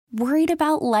Worried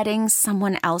about letting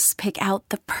someone else pick out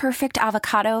the perfect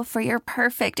avocado for your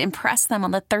perfect impress them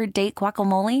on the third date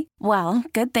guacamole? Well,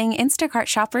 good thing Instacart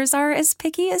shoppers are as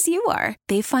picky as you are.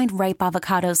 They find ripe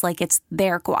avocados like it's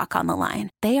their guac on the line.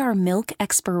 They are milk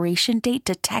expiration date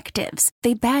detectives.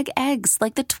 They bag eggs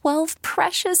like the 12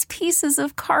 precious pieces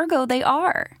of cargo they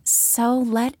are. So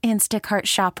let Instacart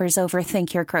shoppers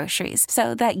overthink your groceries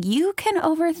so that you can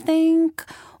overthink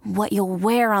what you'll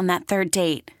wear on that third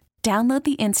date. Download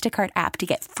the Instacart app to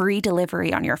get free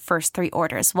delivery on your first 3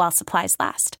 orders while supplies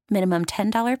last. Minimum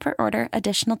 $10 per order.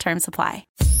 Additional terms apply.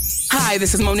 Hi,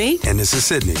 this is Monique. And this is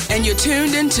Sidney. And you're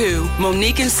tuned into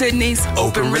Monique and Sidney's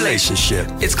Open Relationship.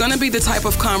 It's going to be the type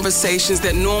of conversations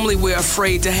that normally we're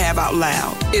afraid to have out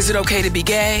loud. Is it okay to be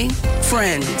gay?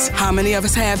 Friends, how many of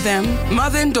us have them?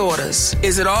 Mother and daughters,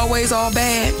 is it always all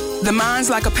bad? The mind's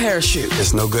like a parachute.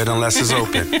 It's no good unless it's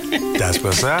open. That's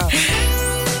what's up.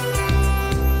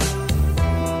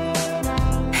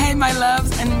 Hey, my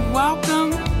loves, and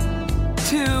welcome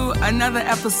to another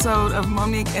episode of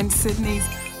Monique and Sidney's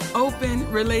Open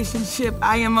Relationship.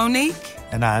 I am Monique.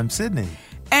 And I'm Sidney.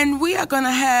 And we are going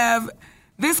to have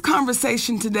this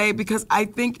conversation today because I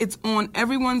think it's on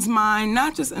everyone's mind,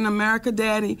 not just in America,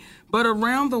 Daddy, but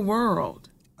around the world.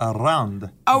 Around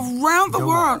the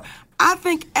world. I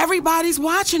think everybody's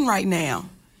watching right now.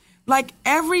 Like,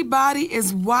 everybody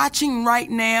is watching right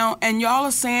now, and y'all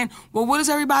are saying, well, what is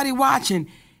everybody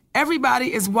watching?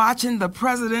 Everybody is watching the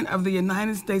President of the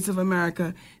United States of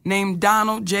America named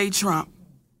Donald J. Trump.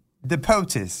 The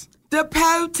POTUS. The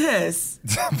POTUS.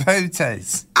 The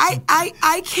POTUS.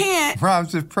 I can't.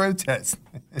 Rhymes with protest.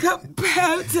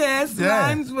 POTUS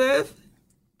rhymes with?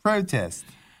 Protest.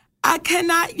 I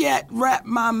cannot yet wrap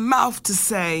my mouth to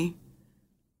say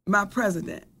my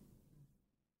president.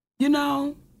 You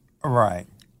know? Right.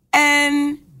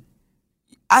 And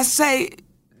I say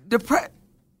the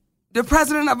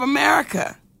President of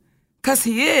America, because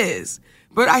he is.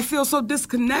 But I feel so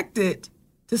disconnected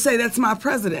to say that's my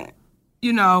president,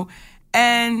 you know.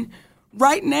 And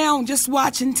right now, just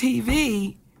watching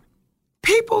TV,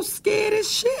 people scared as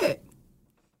shit.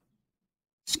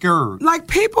 Scared. Like,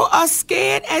 people are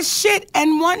scared as shit.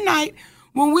 And one night,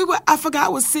 when I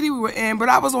forgot what city we were in, but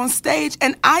I was on stage,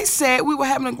 and I said we were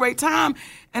having a great time.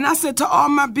 And I said to all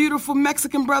my beautiful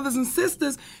Mexican brothers and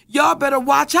sisters, y'all better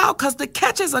watch out because the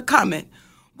catches are coming.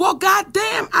 Well,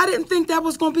 goddamn, I didn't think that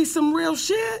was going to be some real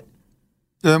shit.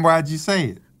 Then why'd you say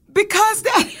it? Because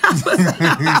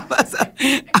I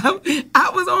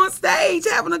was on stage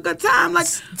having a good time. Like,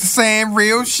 saying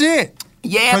real shit.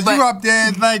 Yeah, because you up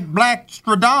there like Black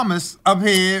Stradamus up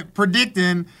here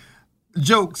predicting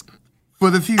jokes for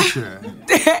the future.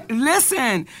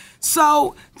 Listen,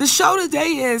 so the show today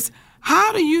is,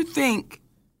 how do you think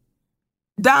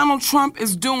Donald Trump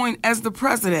is doing as the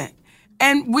president?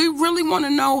 And we really want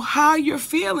to know how you're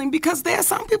feeling, because there are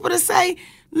some people that say,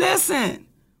 listen,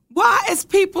 why is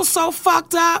people so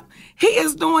fucked up? He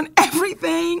is doing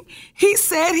everything he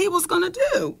said he was going to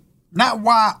do. Not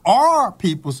why are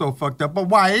people so fucked up, but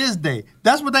why is they?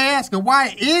 That's what they asking.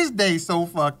 Why is they so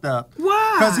fucked up?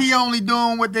 Why? Because he only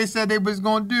doing what they said they was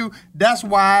going to do. That's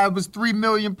why it was 3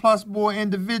 million plus more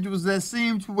individuals that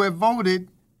seem to have voted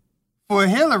for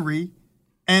Hillary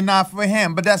and not for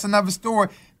him. But that's another story.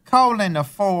 Call in the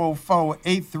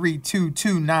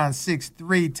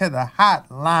 404-832-2963 to the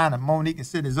hotline of Monique and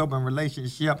Sidney's Open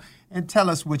Relationship and tell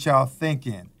us what y'all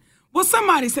thinking. Well,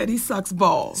 somebody said he sucks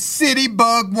balls. City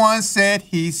Bug once said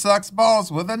he sucks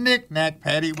balls with a knick-knack,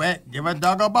 paddywhack, give a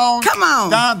dog a bone. Come on.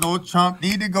 Donald Trump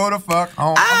need to go to fuck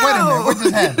home. Oh. Wait a minute, what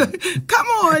just happened? Come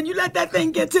on, you let that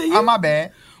thing get to you. Oh, my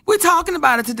bad. We're talking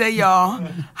about it today, y'all.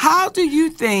 How do you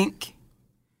think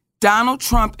Donald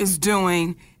Trump is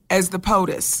doing as the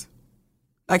POTUS?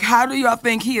 Like, how do y'all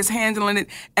think he is handling it?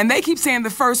 And they keep saying the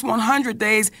first 100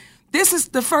 days. This is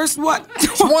the first, what?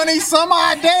 20 some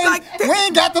odd days. Like, we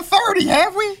ain't got the 30,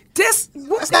 have we? It's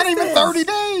not even 30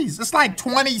 days. It's like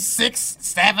 26,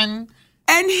 7.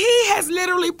 And he has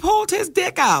literally pulled his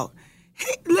dick out.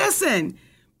 Listen,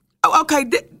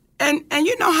 okay, and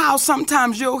you know how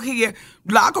sometimes you'll hear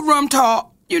locker room talk,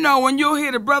 you know, when you'll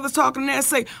hear the brothers talking there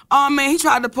say, oh, man, he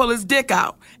tried to pull his dick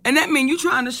out. And that means you're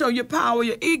trying to show your power,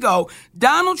 your ego.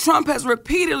 Donald Trump has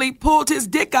repeatedly pulled his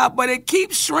dick out, but it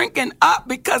keeps shrinking up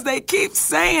because they keep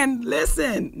saying,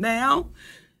 listen, now.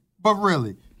 But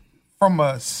really, from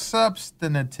a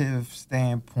substantive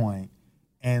standpoint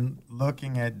and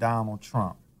looking at Donald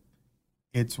Trump,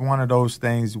 it's one of those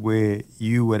things where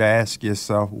you would ask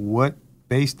yourself, what,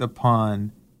 based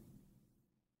upon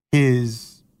his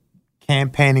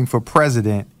campaigning for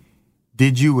president,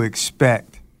 did you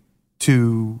expect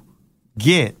to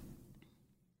get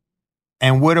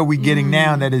And what are we getting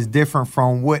now that is different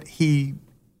from what he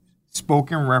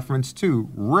spoke in reference to,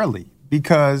 really?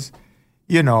 Because,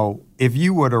 you know, if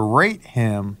you were to rate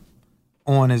him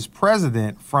on his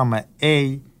president from an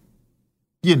A,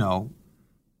 you know,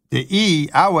 the E,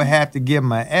 I would have to give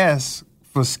him an S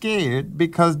for scared,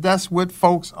 because that's what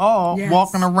folks are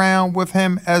walking around with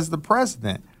him as the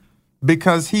president,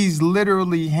 because he's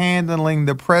literally handling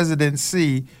the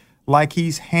presidency like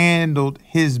he's handled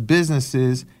his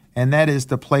businesses, and that is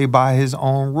to play by his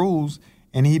own rules.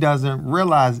 And he doesn't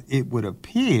realize, it would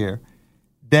appear,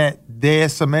 that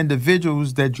there's some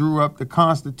individuals that drew up the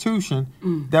Constitution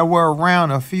that were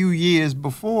around a few years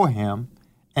before him,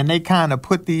 and they kind of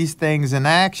put these things in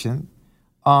action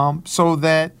so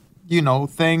that, you know,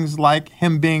 things like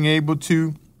him being able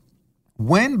to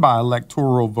win by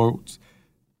electoral votes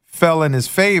fell in his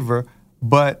favor,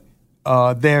 but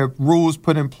there are rules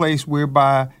put in place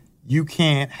whereby you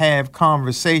can't have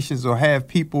conversations or have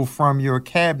people from your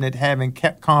cabinet having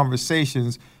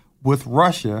conversations with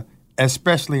Russia,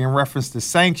 especially in reference to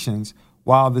sanctions,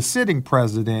 while the sitting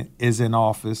president is in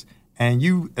office, and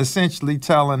you essentially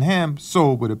telling him,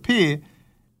 so it would appear,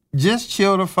 just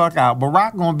chill the fuck out.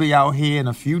 Barack gonna be out here in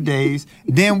a few days,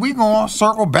 then we gonna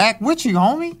circle back with you,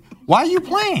 homie. Why you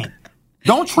playing?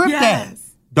 Don't trip that.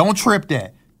 Don't trip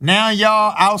that. Now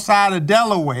y'all outside of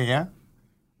Delaware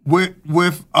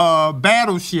with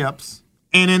battleships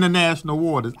in international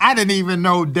waters. I didn't even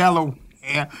know Delaware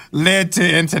led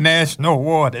to international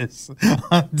waters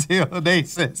until they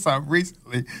said something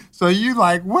recently. So you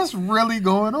like, what's really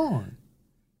going on?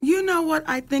 You know what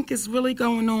I think is really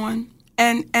going on?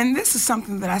 And this is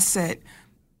something that I said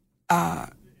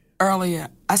earlier.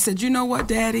 I said, you know what,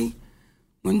 Daddy?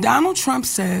 When Donald Trump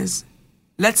says,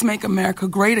 let's make America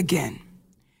great again,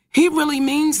 he really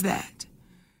means that.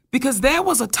 Because there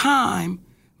was a time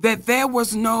that there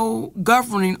was no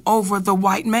governing over the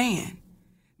white man.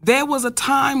 There was a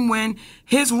time when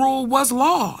his rule was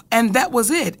law, and that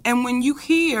was it. And when you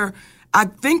hear, I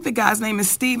think the guy's name is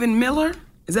Stephen Miller,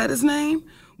 is that his name?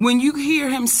 When you hear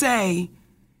him say,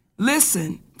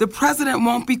 listen, the president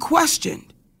won't be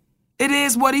questioned. It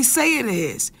is what he say it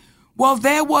is. Well,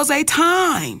 there was a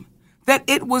time that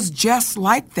it was just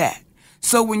like that.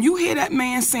 So when you hear that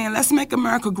man saying, let's make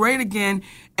America great again,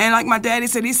 and like my daddy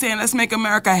said, he's saying, let's make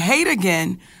America hate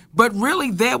again, but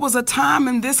really there was a time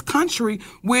in this country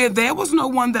where there was no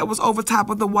one that was over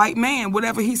top of the white man.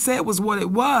 Whatever he said was what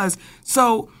it was.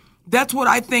 So that's what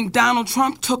I think Donald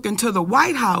Trump took into the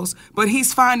White House, but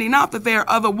he's finding out that there are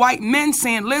other white men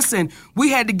saying, listen, we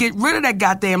had to get rid of that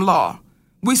goddamn law.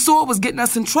 We saw it was getting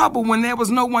us in trouble when there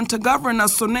was no one to govern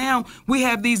us. So now we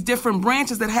have these different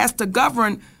branches that has to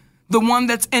govern the one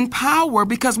that's in power,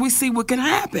 because we see what can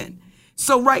happen.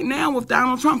 So right now with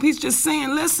Donald Trump, he's just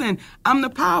saying, listen, I'm the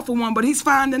powerful one, but he's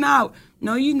finding out,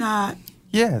 no, you're not.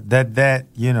 Yeah, that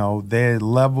you know, there are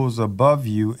levels above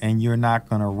you, and you're not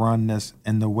going to run this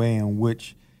in the way in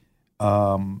which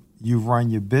you run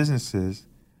your businesses.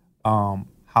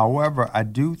 However, I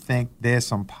do think there's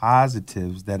some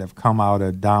positives that have come out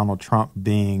of Donald Trump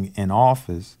being in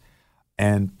office.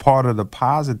 And part of the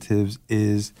positives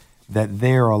is that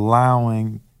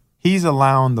he's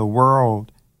allowing the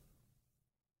world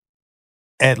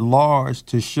at large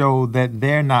to show that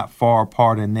they're not far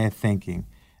apart in their thinking,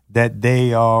 that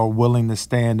they are willing to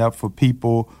stand up for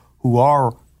people who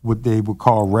are what they would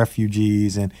call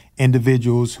refugees and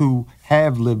individuals who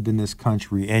have lived in this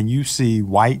country. And you see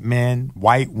white men,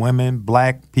 white women,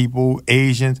 black people,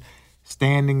 Asians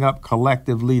standing up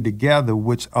collectively together,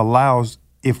 which allows,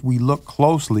 if we look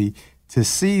closely, to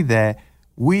see that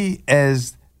we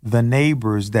as the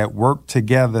neighbors that work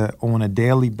together on a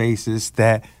daily basis,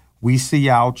 that we see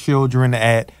our children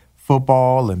at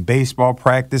football and baseball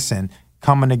practice and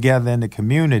coming together in the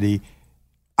community,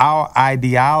 our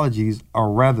ideologies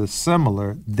are rather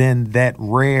similar than that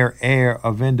rare air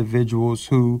of individuals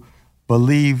who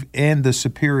believe in the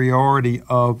superiority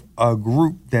of a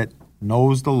group that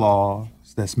knows the laws,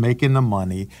 that's making the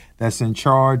money, that's in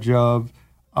charge of,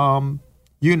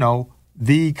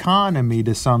 the economy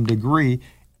to some degree.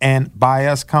 And by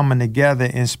us coming together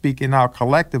and speaking out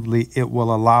collectively, it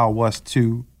will allow us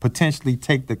to potentially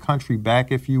take the country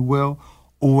back, if you will,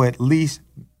 or at least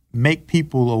make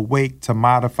people awake to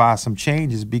modify some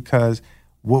changes, because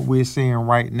what we're seeing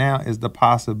right now is the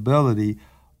possibility,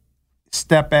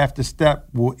 step after step,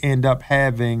 will end up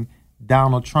having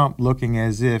Donald Trump looking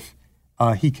as if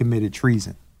he committed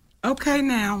treason. Okay,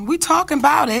 now, we talking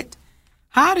about it.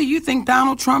 How do you think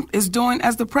Donald Trump is doing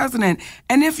as the president?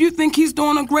 And if you think he's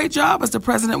doing a great job as the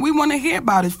president, we want to hear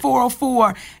about it.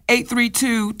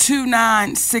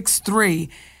 404-832-2963.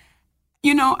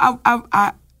 You know,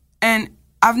 And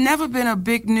I've never been a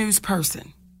big news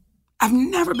person.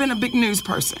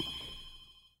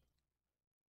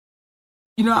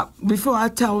 You know, before I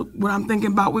tell what I'm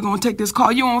thinking about, we're going to take this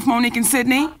call. You on with Monique and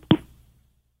Sidney?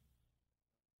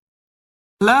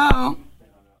 Hello?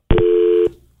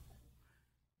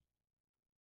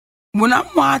 When I'm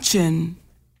watching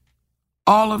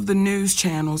all of the news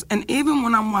channels, and even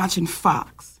when I'm watching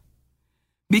Fox,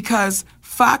 because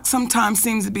Fox sometimes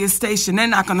seems to be a station, they're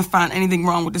not going to find anything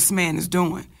wrong with this man is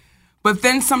doing. But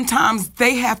then sometimes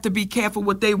they have to be careful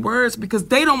with their words because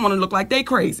they don't want to look like they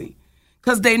crazy.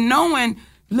 Because they knowing,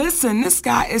 listen, this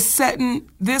guy is setting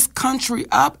this country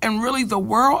up and really the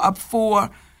world up for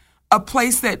a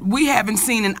place that we haven't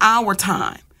seen in our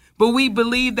time. But we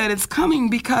believe that it's coming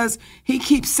because he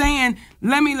keeps saying,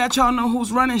 let me let y'all know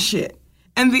who's running shit.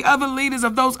 And the other leaders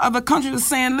of those other countries are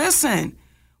saying, listen,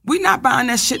 we're not buying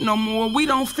that shit no more. We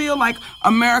don't feel like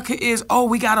America is, oh,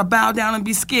 we got to bow down and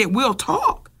be scared. We'll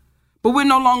talk, but we're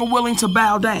no longer willing to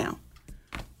bow down.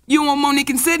 You on Monique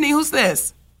and Sidney, who's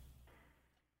this?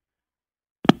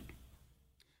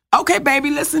 Okay,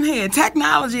 baby, listen here.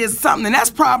 Technology is something, and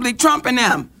that's probably Trump and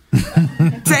them.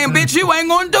 Saying, bitch, you ain't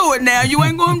gonna do it now. You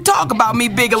ain't gonna talk about me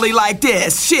bigly like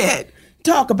this. Shit.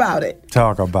 Talk about it.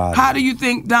 How do you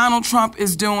think Donald Trump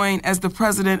is doing as the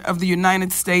president of the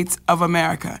United States of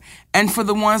America? And for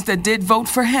the ones that did vote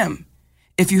for him,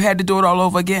 if you had to do it all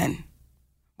over again,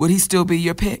 would he still be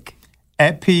your pick?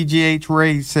 At PGH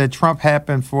Ray said Trump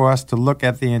happened for us to look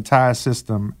at the entire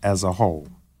system as a whole.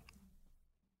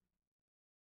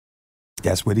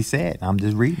 That's what he said. I'm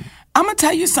just reading. I'm going to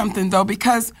tell you something, though,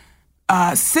 because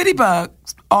Citybug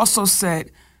also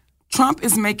said Trump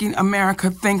is making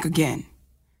America think again.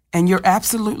 And you're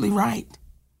absolutely right.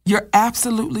 You're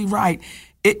absolutely right.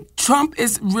 Trump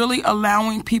is really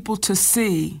allowing people to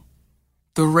see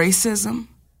the racism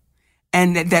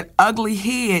and that ugly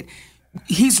head.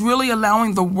 He's really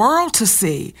allowing the world to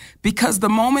see, because the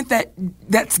moment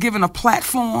that's given a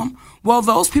platform, well,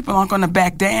 those people aren't going to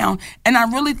back down. And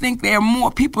I really think there are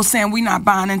more people saying we're not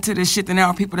buying into this shit than there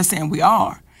are people that are saying we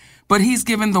are. But he's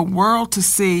given the world to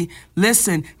see,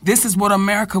 listen, this is what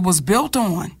America was built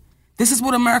on. This is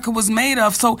what America was made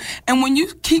of. So, and when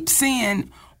you keep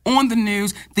seeing on the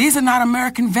news, these are not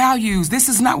American values. This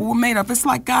is not what we're made of. It's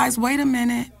like, guys, wait a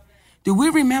minute. Do we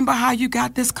remember how you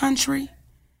got this country?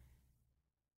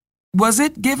 Was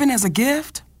it given as a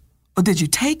gift, or did you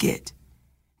take it?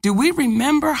 Do we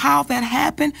remember how that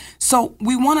happened? So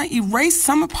we want to erase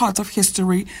some parts of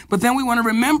history, but then we want to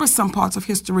remember some parts of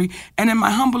history. And in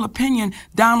my humble opinion,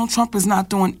 Donald Trump is not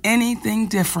doing anything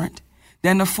different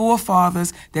than the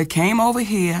forefathers that came over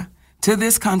here to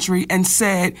this country and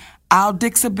said, our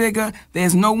dicks are bigger,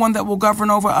 there's no one that will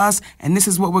govern over us, and this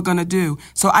is what we're going to do.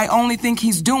 So I only think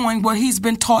he's doing what he's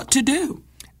been taught to do.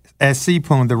 At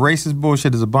CPOON, the racist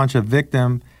bullshit is a bunch of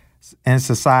victim and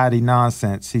society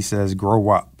nonsense. He says, grow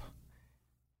up.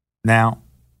 Now,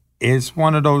 it's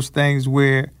one of those things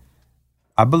where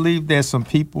I believe there's some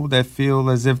people that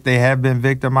feel as if they have been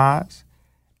victimized.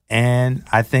 And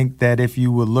I think that if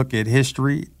you would look at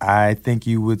history, I think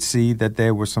you would see that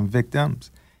there were some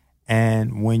victims.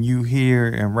 And when you hear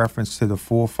in reference to the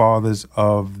forefathers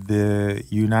of the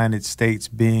United States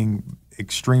being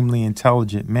extremely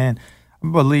intelligent men, I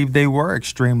believe they were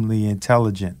extremely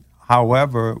intelligent.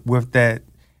 However, with that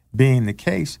being the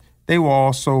case, they were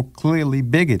also clearly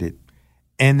bigoted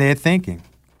in their thinking.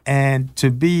 And to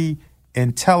be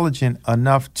intelligent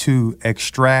enough to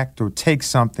extract or take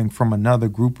something from another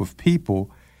group of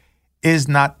people is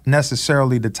not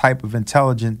necessarily the type of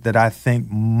intelligence that I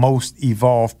think most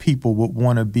evolved people would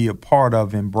want to be a part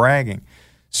of in bragging.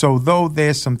 So though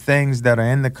there's some things that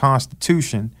are in the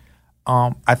Constitution,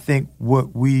 I think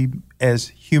what we as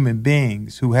human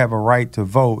beings who have a right to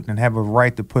vote and have a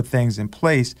right to put things in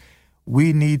place,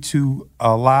 we need to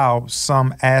allow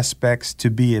some aspects to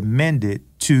be amended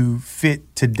to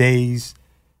fit today's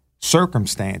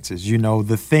circumstances. You know,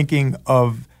 the thinking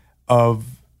of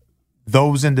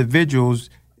those individuals,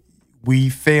 we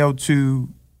fail to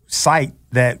cite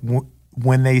that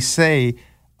when they say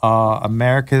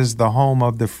America is the home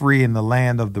of the free and the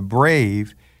land of the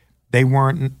brave, they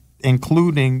weren't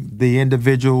including the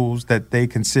individuals that they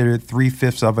considered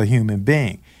 3/5 of a human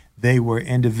being. They were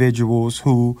individuals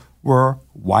who were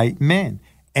white men.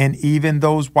 And even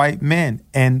those white men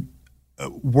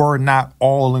were not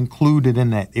all included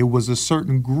in that. It was a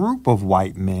certain group of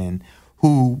white men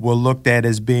who were looked at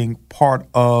as being part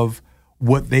of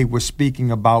what they were speaking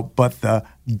about, but the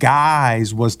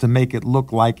guise was to make it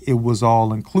look like it was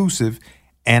all inclusive.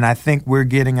 And I think we're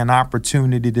getting an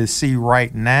opportunity to see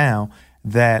right now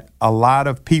that a lot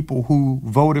of people who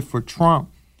voted for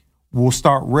Trump will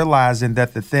start realizing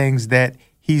that the things that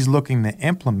he's looking to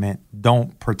implement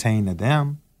don't pertain to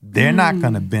them. They're not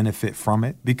going to benefit from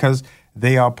it because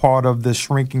they are part of the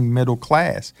shrinking middle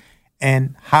class.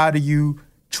 And how do you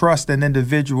trust an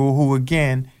individual who,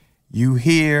 again, you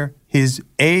hear his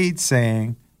aide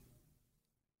saying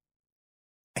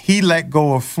he let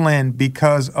go of Flynn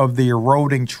because of the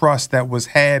eroding trust that was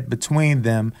had between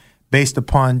them based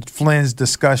upon Flynn's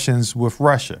discussions with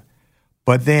Russia.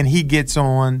 But then he gets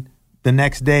on the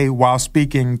next day while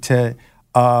speaking to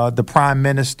the Prime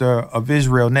Minister of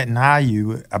Israel,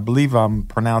 Netanyahu. I believe I'm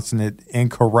pronouncing it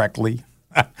incorrectly.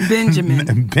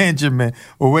 Benjamin. Benjamin.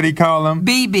 Or what do you call him?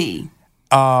 BB.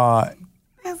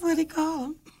 That's what he call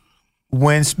him.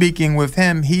 When speaking with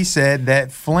him, he said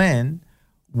that Flynn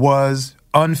was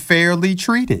unfairly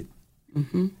treated.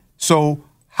 Mm-hmm. So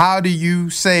how do you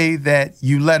say that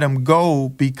you let him go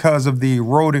because of the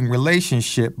eroding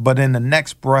relationship, but in the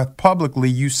next breath publicly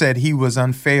you said he was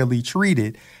unfairly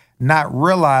treated, not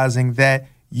realizing that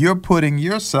you're putting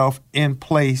yourself in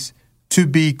place to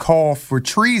be called for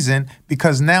treason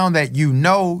because now that you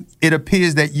know, it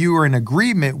appears that you are in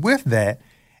agreement with that.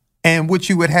 And what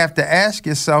you would have to ask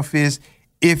yourself is,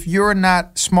 if you're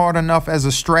not smart enough as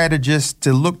a strategist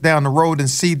to look down the road and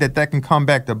see that that can come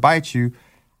back to bite you,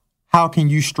 how can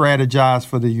you strategize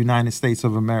for the United States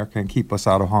of America and keep us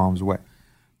out of harm's way?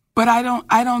 But I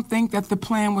don't think that the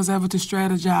plan was ever to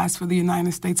strategize for the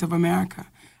United States of America.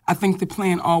 I think the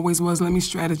plan always was, let me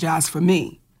strategize for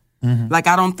me. Mm-hmm. Like,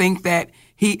 I don't think that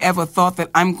he ever thought that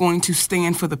I'm going to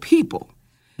stand for the people.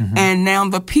 Mm-hmm. And now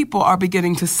the people are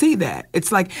beginning to see that.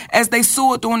 It's like, as they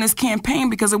saw it during this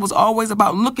campaign, because it was always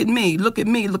about, look at me, look at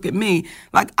me, look at me.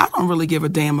 Like, I don't really give a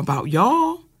damn about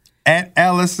y'all. And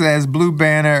Ellis says, Blue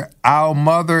Banner, our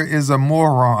mother is a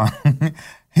moron.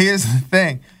 Here's the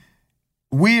thing.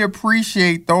 We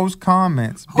appreciate those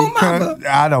comments because,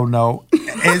 I don't know.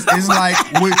 It's like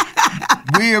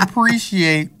we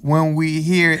appreciate when we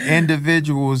hear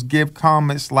individuals give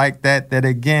comments like that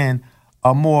again,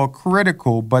 are more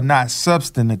critical but not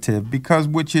substantive, because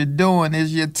what you're doing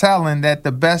is you're telling that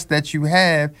the best that you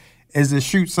have is to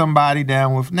shoot somebody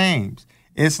down with names.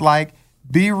 It's like,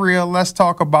 be real, let's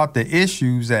talk about the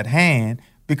issues at hand,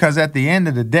 because at the end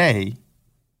of the day,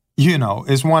 you know,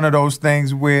 it's one of those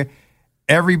things where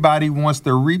everybody wants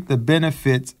to reap the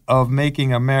benefits of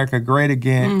making America great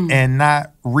again and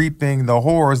not reaping the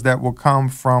horrors that will come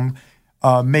from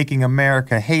making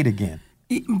America hate again.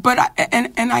 But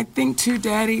I think too,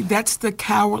 Daddy, that's the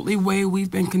cowardly way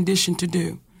we've been conditioned to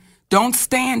do. Don't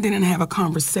stand in and have a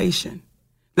conversation.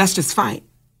 Let's just fight.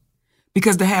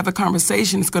 Because to have a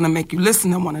conversation is going to make you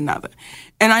listen to one another.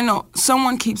 And I know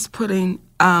someone keeps putting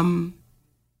Donald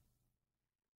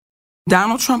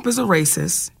Trump is a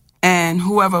racist, and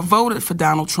whoever voted for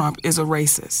Donald Trump is a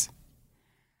racist.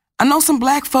 I know some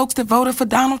black folks that voted for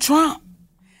Donald Trump.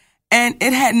 And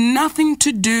it had nothing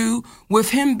to do with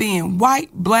him being white,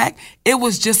 black. It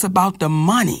was just about the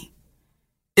money.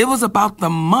 It was about the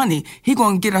money. He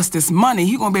going to get us this money.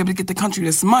 He going to be able to get the country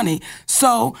this money.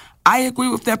 So I agree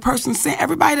with that person saying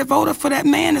everybody that voted for that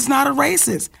man is not a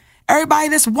racist. Everybody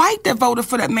that's white that voted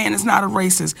for that man is not a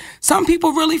racist. Some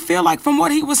people really feel like, from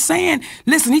what he was saying,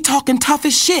 listen, he talking tough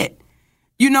as shit.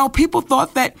 You know, people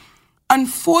thought that,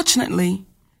 unfortunately,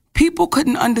 people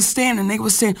couldn't understand, and they were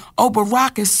saying, oh,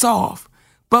 Barack is soft.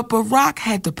 But Barack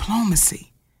had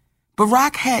diplomacy.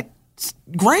 Barack had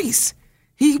grace.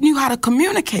 He knew how to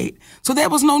communicate. So there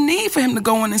was no need for him to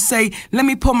go in and say, let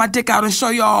me pull my dick out and show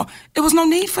y'all. There was no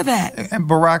need for that. And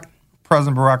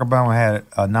President Barack Obama had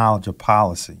a knowledge of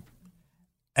policy.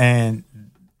 And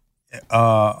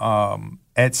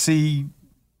at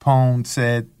C-Pone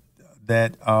said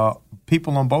that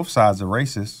people on both sides are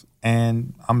racist,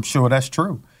 and I'm sure that's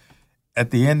true.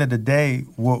 At the end of the day,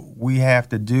 what we have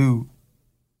to do,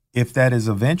 if that is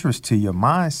of interest to your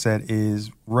mindset,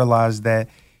 is realize that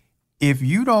if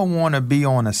you don't want to be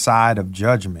on a side of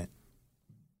judgment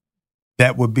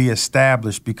that would be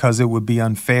established because it would be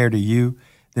unfair to you,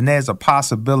 then there's a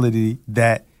possibility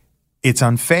that it's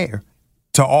unfair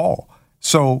to all.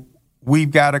 So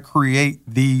we've got to create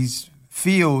these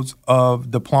fields of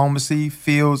diplomacy,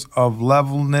 fields of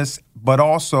levelness, but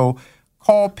also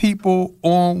call people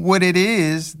on what it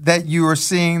is that you are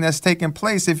seeing that's taking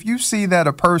place. If you see that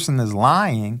a person is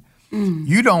lying,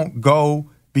 you don't go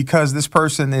because this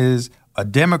person is a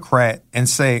Democrat and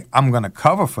say, I'm going to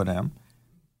cover for them.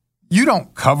 You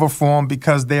don't cover for them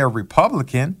because they're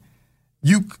Republican.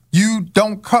 You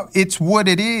don't it's what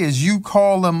it is. You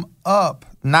call them up.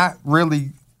 Not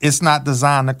really, it's not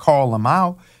designed to call them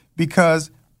out,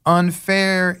 because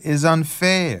unfair is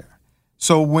unfair.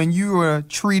 So when you are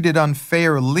treated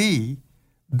unfairly,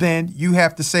 then you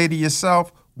have to say to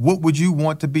yourself, what would you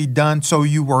want to be done so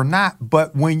you were not?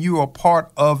 But when you are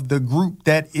part of the group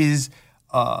that is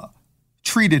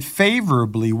treated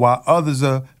favorably while others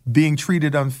are being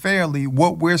treated unfairly,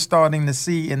 what we're starting to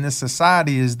see in this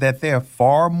society is that there are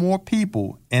far more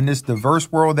people in this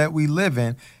diverse world that we live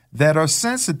in that are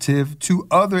sensitive to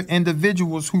other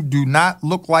individuals who do not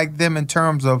look like them in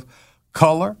terms of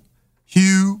color,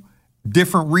 hue,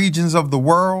 different regions of the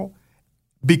world,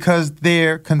 because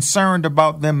they're concerned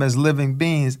about them as living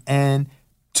beings. And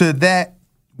to that,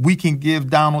 we can give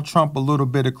Donald Trump a little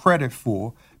bit of credit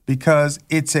for, because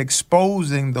it's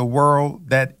exposing the world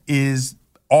that is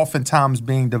oftentimes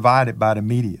being divided by the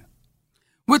media.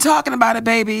 We're talking about it,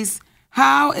 babies.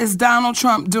 How is Donald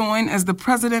Trump doing as the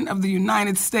President of the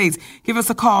United States? Give us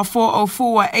a call,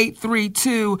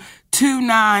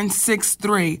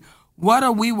 404-832-2963. What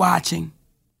are we watching?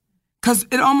 Because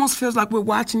it almost feels like we're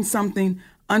watching something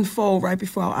unfold right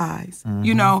before our eyes. Mm-hmm.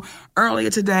 You know, earlier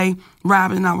today,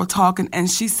 Robin and I were talking, and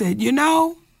she said, you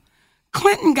know,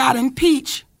 Clinton got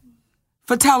impeached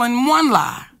for telling one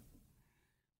lie.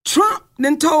 Trump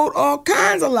then told all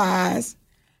kinds of lies,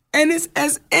 and it's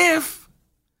as if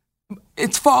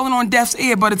it's falling on deaf's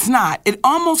ear, but it's not. It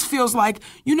almost feels like,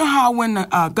 you know how when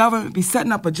the government be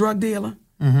setting up a drug dealer?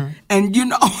 Mm-hmm. And, you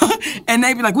know, and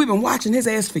they be like, we've been watching his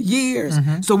ass for years.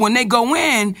 Mm-hmm. So when they go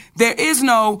in, there is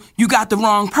no, you got the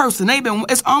wrong person.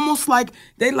 It's almost like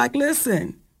they like,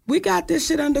 listen, we got this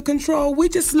shit under control. We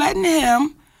just letting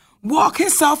him walk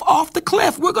himself off the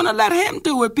cliff. We're going to let him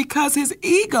do it because his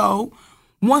ego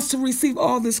wants to receive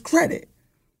all this credit.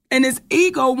 And his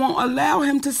ego won't allow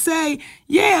him to say,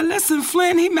 yeah, listen,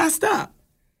 Flynn, he messed up.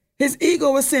 His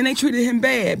ego is saying they treated him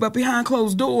bad, but behind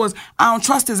closed doors, I don't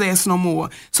trust his ass no more.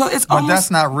 So it's but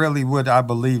that's not really what I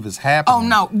believe is happening. Oh,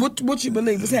 no. What you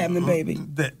believe is happening, baby?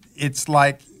 It's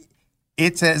like,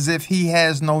 it's as if he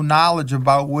has no knowledge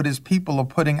about what his people are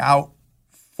putting out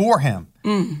for him.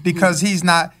 Mm-hmm. Because he's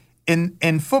not,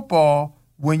 in football,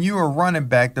 when you're a running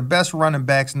back, the best running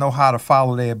backs know how to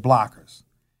follow their blockers.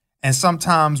 And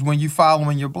sometimes when you're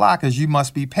following your blockers, you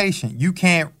must be patient. You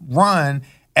can't run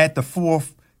at the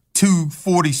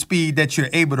 240 speed that you're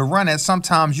able to run at.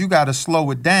 Sometimes you got to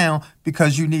slow it down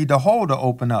because you need the hole to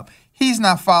open up. He's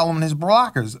not following his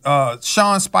blockers.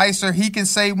 Sean Spicer, he can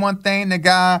say one thing. The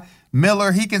guy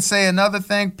Miller, he can say another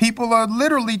thing. People are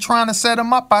literally trying to set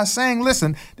him up by saying,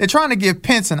 listen, they're trying to give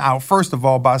Pinson out, first of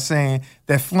all, by saying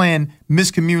that Flynn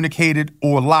miscommunicated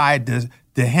or lied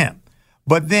to him.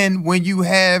 But then when you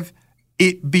have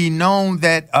it be known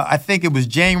that I think it was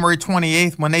January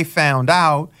 28th when they found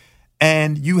out,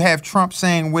 and you have Trump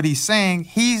saying what he's saying,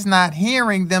 he's not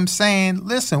hearing them saying,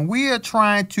 listen, we are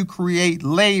trying to create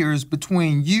layers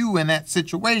between you and that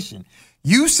situation.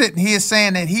 You sitting here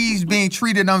saying that he's being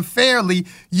treated unfairly,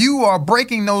 you are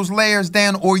breaking those layers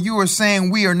down, or you are saying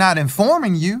we are not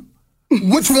informing you.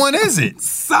 Which one is it?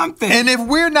 Something. And if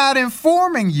we're not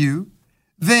informing you,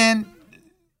 then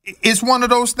it's one of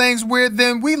those things where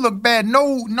then we look bad.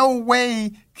 No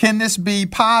way can this be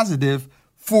positive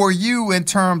for you in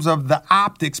terms of the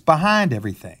optics behind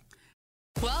everything.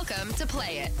 Welcome to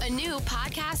Play It, a new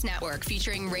podcast network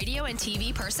featuring radio and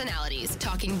TV personalities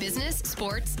talking business,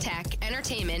 sports, tech,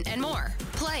 entertainment, and more.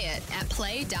 Play it at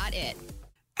play.it.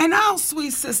 And our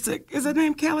sweet sister, is her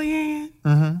name Kellyanne?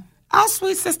 Mm-hmm. Our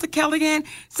sweet sister Kellyanne,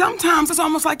 sometimes it's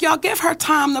almost like y'all give her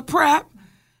time to prep.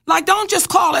 Like, don't just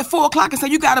call at 4 o'clock and say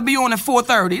you got to be on at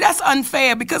 4:30. That's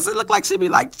unfair because it looked like she'd be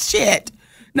like, shit.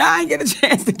 Now I ain't get a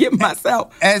chance to get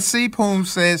myself. As C. Poom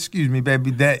said, excuse me,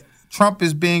 baby, that Trump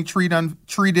is being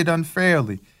treated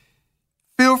unfairly.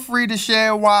 Feel free to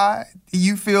share why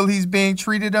you feel he's being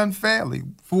treated unfairly.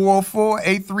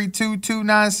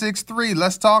 404-832-2963.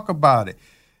 Let's talk about it.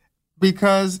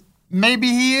 Because maybe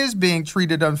he is being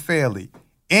treated unfairly.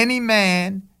 Any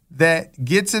man that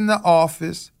gets in the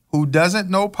office who doesn't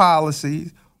know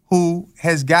policies, who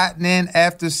has gotten in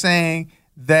after saying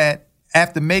that,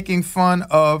 after making fun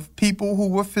of people who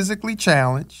were physically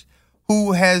challenged,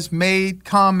 who has made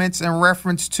comments in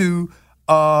reference to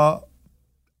a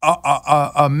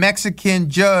Mexican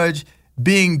judge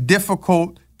being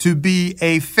difficult to be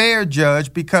a fair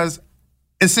judge because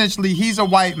essentially he's a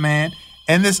white man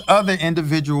and this other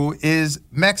individual is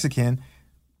Mexican.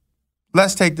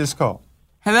 Let's take this call.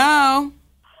 Hello?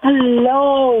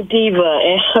 Hello, Diva,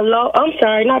 and hello, I'm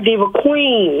sorry, not Diva,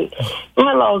 Queen.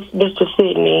 Hello, Mr.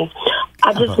 Sidney.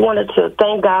 I just wanted to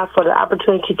thank God for the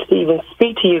opportunity to even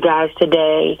speak to you guys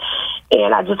today,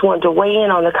 and I just wanted to weigh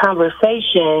in on the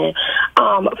conversation.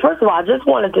 First of all, I just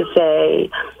wanted to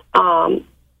say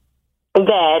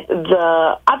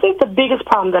that I think the biggest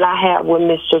problem that I have with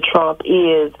Mr. Trump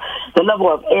is the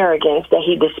level of arrogance that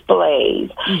he displays,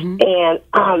 and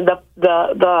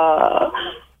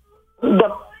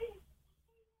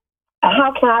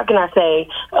how can I say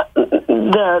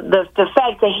the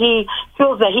fact that he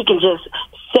feels that he can just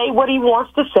say what he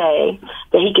wants to say,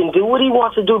 that he can do what he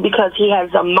wants to do because he has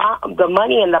the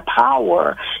money and the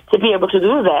power to be able to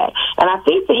do that. And I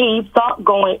think that he thought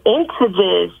going into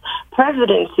this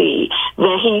presidency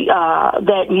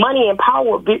that money and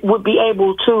power would be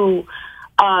able to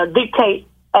dictate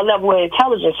a level of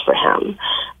intelligence for him.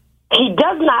 He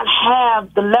does not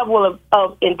have the level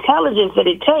of intelligence that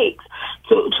it takes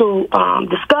to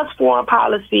discuss foreign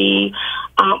policy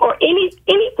or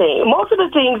anything. Most of the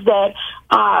things that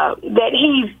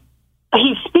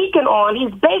he's speaking on,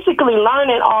 he's basically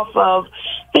learning off of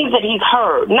things that he's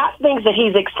heard, not things that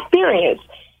he's experienced.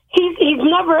 He's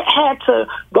never had to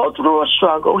go through a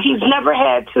struggle. He's never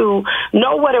had to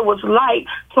know what it was like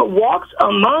to walk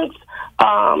amongst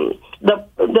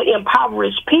the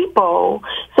impoverished people.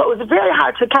 So it's very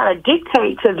hard to kind of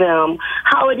dictate to them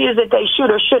how it is that they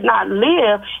should or should not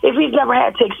live if he's never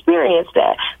had to experience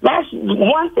that. That's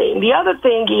one thing. The other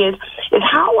thing is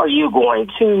how are you going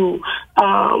to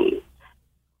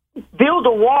build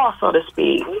a wall, so to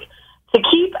speak, to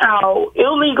keep out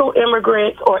illegal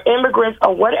immigrants or immigrants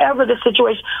or whatever the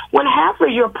situation, when half of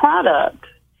your product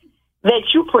that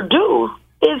you produce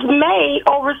is made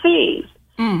overseas?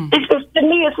 To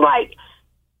me, it's like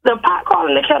the pot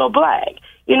calling the kettle black.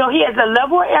 You know, he has a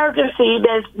level of arrogancy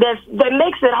that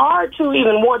makes it hard to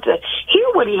even want to hear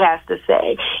what he has to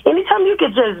say. Anytime you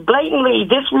can just blatantly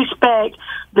disrespect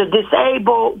the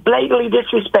disabled, blatantly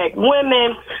disrespect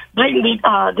women, blatantly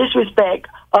disrespect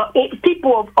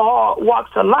people of all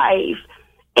walks of life,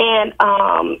 and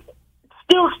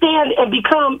still stand and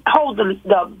hold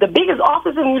the biggest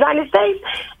office in the United States,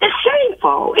 it's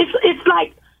shameful. It's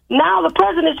like now the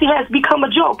presidency has become a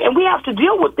joke, and we have to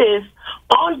deal with this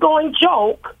ongoing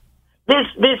joke, this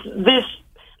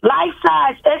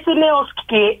life-size SNL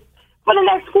skit for the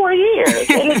next 4 years,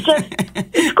 and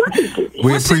it's crazy.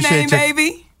 What's your name,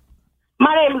 baby?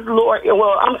 My name is Lori.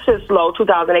 Well, I'm Sis Low,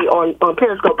 2008 on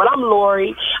Periscope, but I'm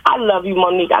Lori. I love you,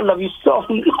 Monique. I love you so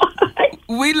much.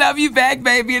 We love you back,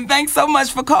 baby, and thanks so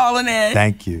much for calling in.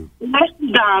 Thank you. Thank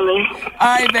you, darling.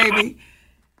 All right, baby.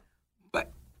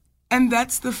 And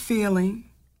that's the feeling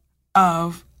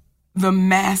of the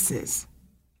masses.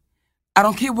 I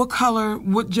don't care what color,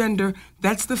 what gender,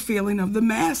 that's the feeling of the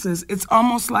masses. It's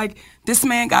almost like this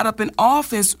man got up in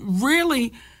office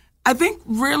really,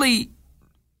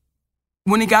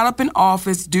 when he got up in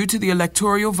office due to the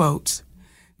electoral votes,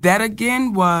 that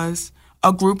again was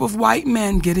a group of white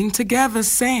men getting together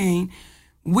saying,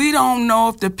 we don't know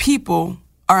if the people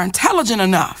are intelligent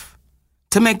enough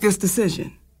to make this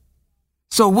decision.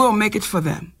 So we'll make it for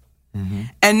them. Mm-hmm.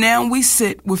 And now we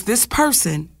sit with this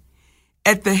person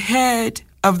at the head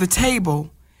of the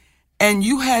table, and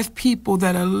you have people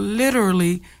that are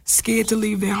literally scared to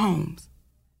leave their homes.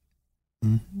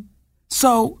 Mm-hmm.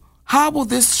 So how will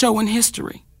this show in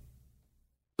history?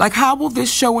 Like, how will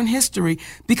this show in history?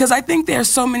 Because I think there are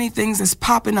so many things that's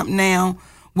popping up now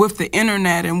with the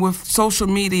internet and with social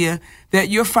media that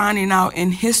you're finding out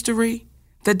in history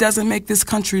that doesn't make this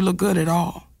country look good at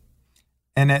all.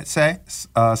 And at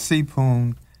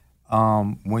Seapoon,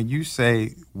 when you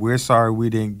say we're sorry we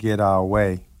didn't get our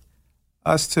way,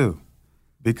 us too.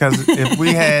 Because if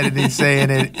we had it in saying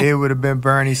it would have been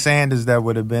Bernie Sanders that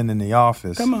would have been in the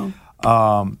office. Come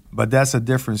on. But that's a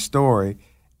different story.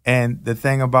 And the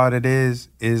thing about it is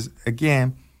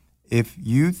again, if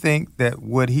you think that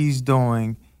what he's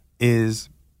doing is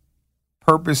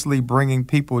purposely bringing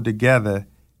people together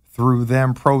through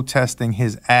them protesting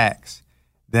his acts,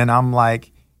 then I'm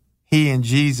like, he and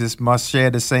Jesus must share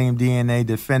the same DNA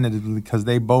definitively because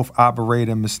they both operate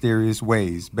in mysterious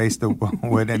ways based on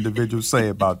what individuals say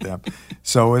about them.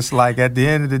 So it's like at the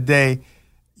end of the day,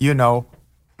 you know,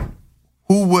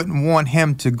 who wouldn't want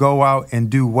him to go out and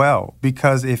do well?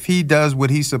 Because if he does what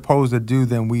he's supposed to do,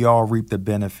 then we all reap the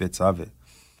benefits of it.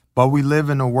 But we live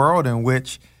in a world in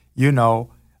which, you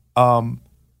know,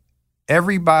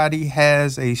 everybody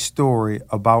has a story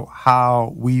about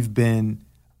how we've been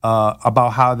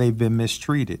about how they've been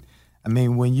mistreated. I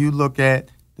mean, when you look at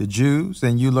the Jews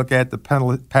and you look at the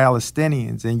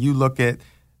Palestinians and you look at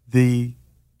the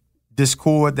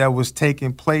discord that was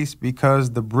taking place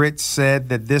because the Brits said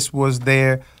that this was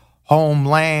their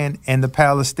homeland and the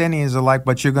Palestinians are like,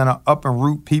 but you're going to up and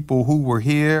root people who were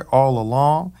here all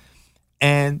along.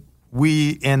 And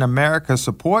we in America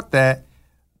support that,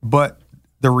 but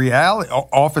the reality,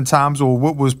 oftentimes, or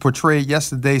what was portrayed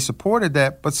yesterday supported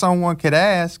that, but someone could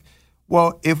ask,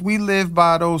 Well, if we live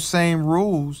by those same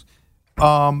rules,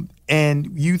 and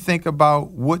you think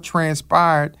about what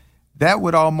transpired, that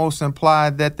would almost imply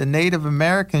that the Native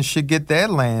Americans should get their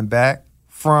land back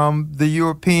from the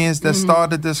Europeans that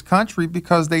started this country,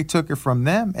 because they took it from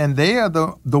them, and they are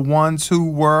the ones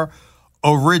who were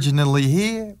originally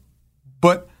here.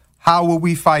 But how will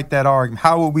we fight that argument?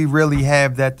 How will we really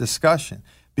have that discussion?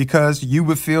 Because you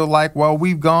would feel like, well,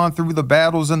 we've gone through the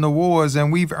battles and the wars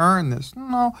and we've earned this.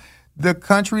 No, the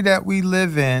country that we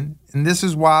live in, and this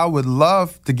is why I would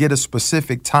love to get a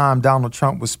specific time Donald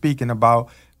Trump was speaking about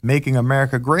making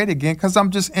America great again, because I'm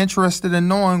just interested in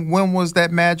knowing when was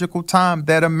that magical time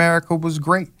that America was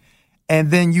great.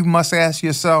 And then you must ask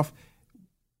yourself,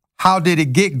 how did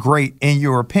it get great in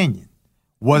your opinion?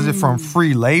 Was it from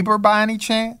free labor by any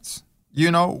chance?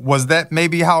 Was that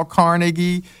maybe how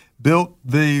Carnegie built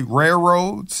the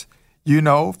railroads,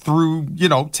 through,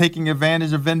 taking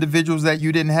advantage of individuals that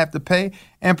you didn't have to pay?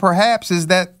 And perhaps is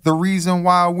that the reason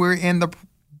why we're in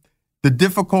the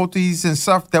difficulties and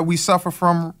stuff that we suffer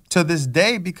from to this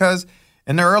day? Because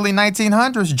in the early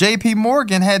 1900s, J.P.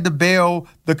 Morgan had to bail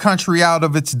the country out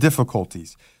of its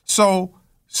difficulties. So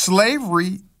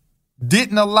slavery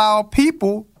didn't allow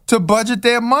people to budget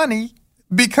their money,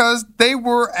 because they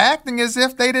were acting as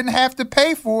if they didn't have to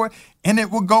pay for it, and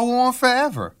it would go on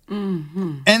forever.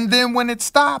 And then when it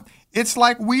stopped, it's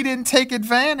like we didn't take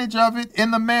advantage of it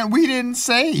we didn't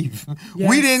save. Yes.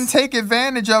 We didn't take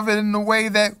advantage of it in the way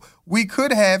that we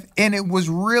could have, and it was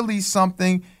really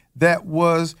something that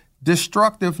was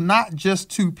destructive, not just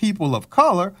to people of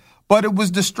color, but it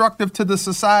was destructive to the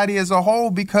society as a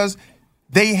whole, because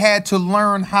they had to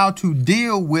learn how to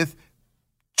deal with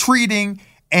treating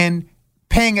and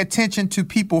paying attention to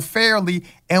people fairly,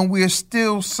 and we're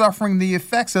still suffering the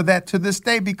effects of that to this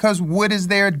day, because what is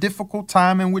there a difficult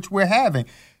time in which we're having?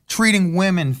 Treating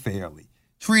women fairly,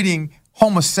 treating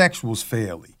homosexuals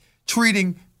fairly,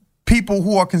 treating people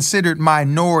who are considered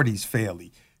minorities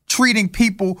fairly, treating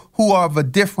people who are of a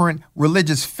different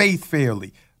religious faith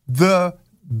fairly. The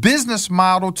business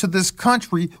model to this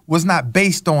country was not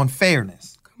based on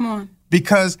fairness. Come on.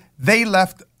 Because they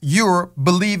left Europe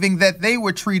believing that they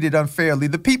were treated unfairly.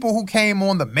 The people who came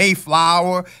on the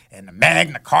Mayflower and the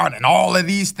Magna Carta and all of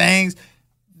these things,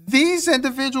 these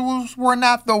individuals were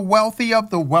not the wealthy of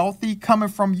the wealthy coming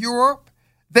from Europe.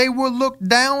 They were looked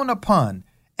down upon,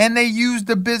 and they used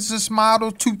the business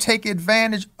model to take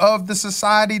advantage of the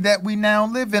society that we now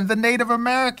live in. The Native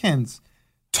Americans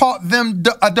taught them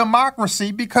a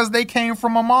democracy because they came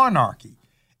from a monarchy,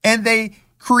 and they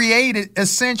created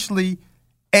essentially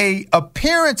a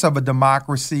appearance of a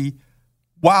democracy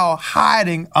while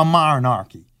hiding a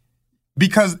monarchy,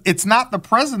 because it's not the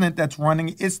president that's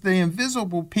running, it's the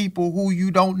invisible people who you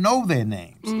don't know their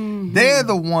names. They're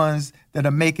the ones that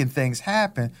are making things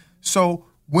happen. So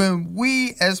when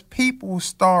we as people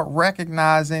start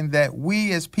recognizing that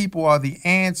we as people are the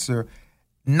answer,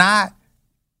 not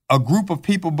a group of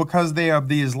people because they are of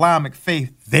the Islamic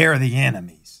faith, they're the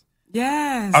enemies.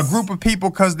 Yes. A group of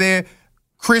people because they're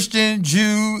Christian,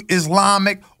 Jew,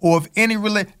 Islamic, or of any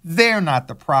religion, they're not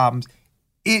the problems.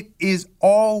 It is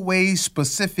always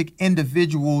specific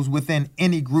individuals within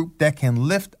any group that can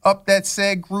lift up that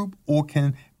said group or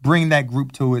can bring that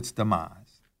group to its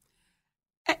demise.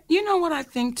 You know what I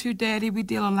think too, Daddy, we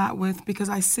deal a lot with, because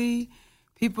I see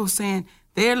people saying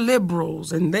they're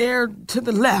liberals and they're to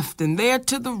the left and they're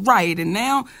to the right, and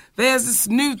now there's this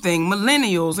new thing,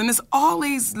 millennials, and it's all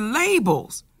these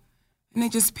labels, and they're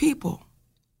just people.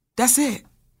 That's it.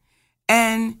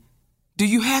 And do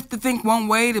you have to think one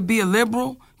way to be a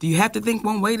liberal? Do you have to think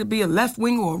one way to be a left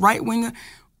winger or a right winger?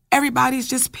 Everybody's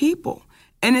just people.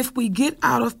 And if we get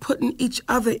out of putting each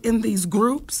other in these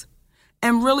groups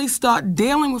and really start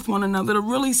dealing with one another to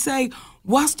really say,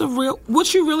 what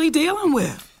you really dealing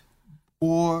with?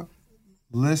 Or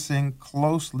listen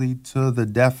closely to the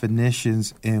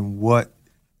definitions in what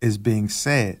is being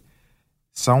said.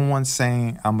 Someone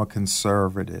saying, I'm a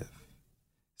conservative.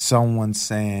 Someone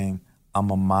saying, I'm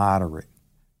a moderate.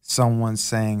 Someone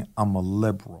saying, I'm a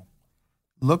liberal.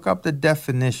 Look up the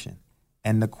definition.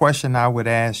 And the question I would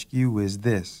ask you is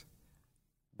this.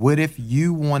 What if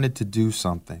you wanted to do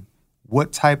something?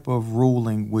 What type of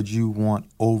ruling would you want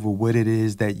over what it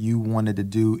is that you wanted to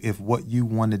do if what you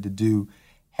wanted to do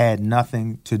had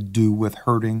nothing to do with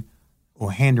hurting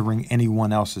or hindering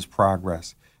anyone else's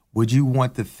progress? Would you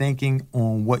want the thinking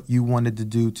on what you wanted to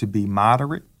do to be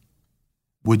moderate?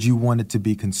 Would you want it to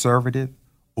be conservative?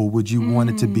 Or would you want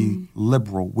it to be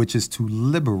liberal, which is to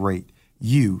liberate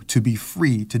you, to be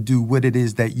free to do what it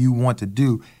is that you want to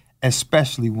do,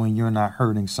 especially when you're not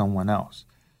hurting someone else?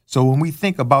 So when we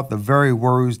think about the very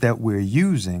words that we're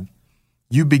using,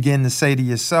 you begin to say to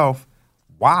yourself,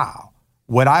 wow,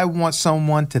 would I want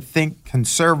someone to think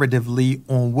conservatively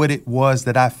on what it was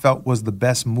that I felt was the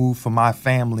best move for my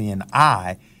family and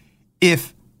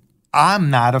if I'm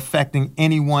not affecting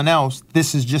anyone else?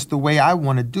 This is just the way I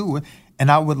want to do it. And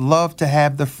I would love to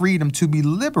have the freedom to be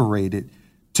liberated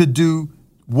to do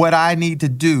what I need to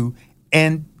do.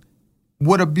 And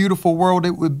what a beautiful world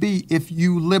it would be if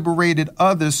you liberated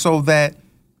others so that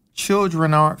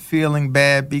children aren't feeling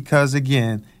bad because,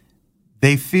 again,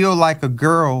 they feel like a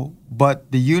girl,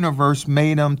 but the universe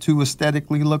made them to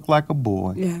aesthetically look like a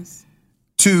boy. Yes.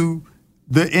 To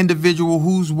the individual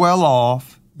who's well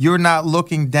off, you're not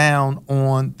looking down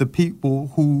on the people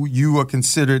who you are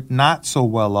considered not so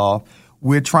well off.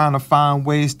 We're trying to find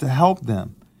ways to help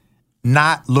them,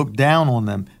 not look down on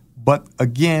them. But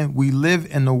again, we live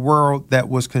in a world that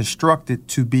was constructed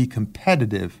to be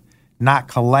competitive, not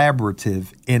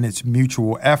collaborative in its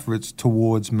mutual efforts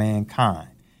towards mankind.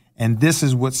 And this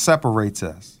is what separates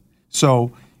us.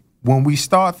 So when we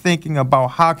start thinking about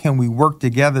how can we work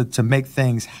together to make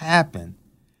things happen,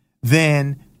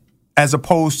 then as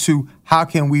opposed to how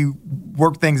can we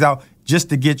work things out just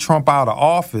to get Trump out of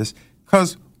office,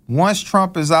 because once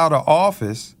Trump is out of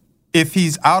office, if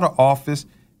he's out of office,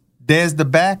 there's the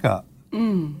backup.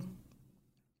 There's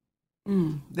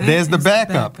the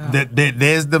backup.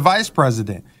 There's the vice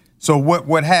president. So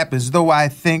what happens, though I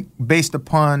think based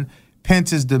upon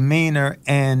Pence's demeanor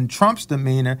and Trump's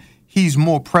demeanor, he's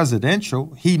more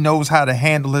presidential. He knows how to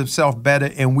handle himself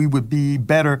better, and we would be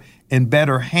better in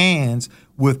better hands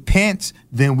with Pence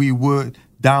than we would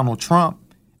Donald Trump.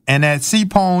 And at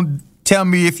CPON, tell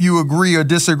me if you agree or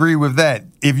disagree with that.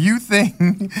 If you think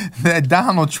that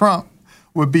Donald Trump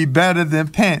would be better than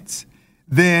Pence,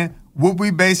 then what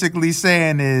we basically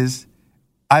saying is,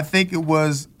 I think it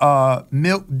was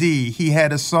Milk D. He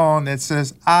had a song that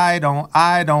says, I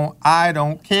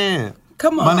don't care.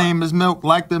 Come on. My name is Milk,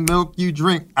 like the milk you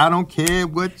drink. I don't care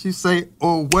what you say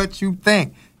or what you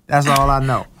think. That's all I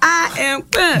know. I am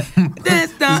good.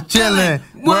 That's not chilling.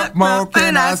 What more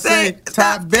can I say?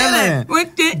 Top billing.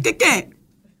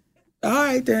 All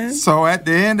right, then. So at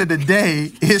the end of the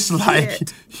day, it's like,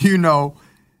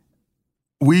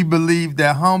 we believe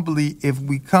that humbly, if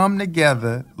we come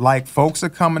together, like folks are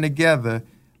coming together,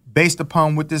 based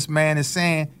upon what this man is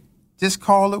saying, just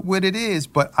call it what it is.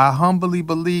 But I humbly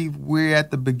believe we're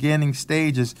at the beginning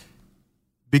stages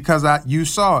because you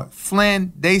saw it.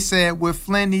 Flynn, they said what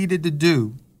Flynn needed to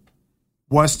do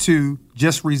was to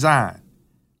just resign.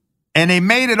 And they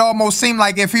made it almost seem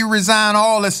like if he resigned,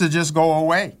 all this would just go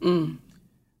away.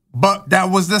 But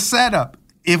that was the setup.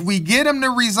 If we get him to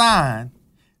resign,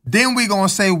 then we're going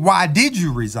to say, why did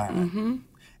you resign?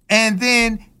 And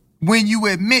then when you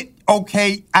admit,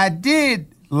 okay, I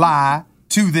did lie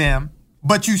to them,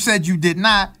 but you said you did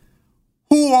not,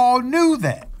 who all knew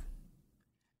that?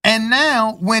 And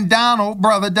now when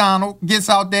brother Donald, gets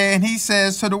out there and he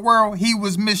says to the world he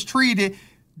was mistreated,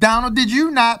 Donald, did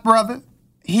you not, brother,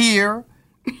 hear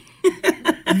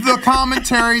the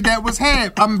commentary that was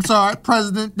had? I'm sorry,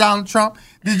 President Donald Trump,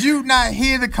 did you not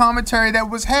hear the commentary that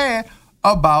was had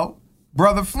about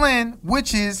Brother Flynn,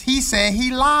 which is he said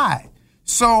he lied?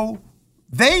 So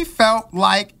they felt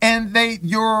like, and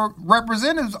your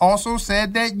representatives also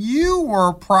said that you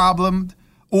were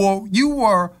you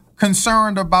were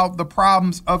concerned about the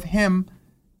problems of him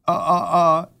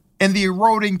and the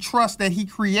eroding trust that he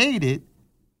created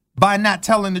by not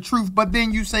telling the truth. But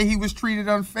then you say he was treated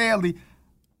unfairly.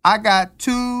 I got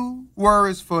 2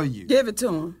 words for you. Give it to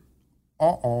him.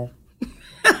 Uh-oh.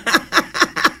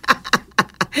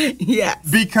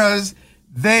 Yes. Because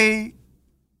they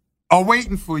are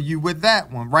waiting for you with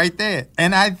that one right there.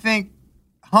 And I think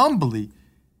humbly,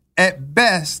 at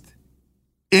best,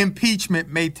 impeachment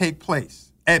may take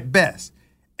place. At best.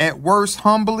 At worst,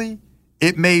 humbly,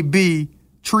 it may be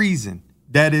treason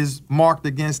that is marked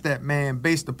against that man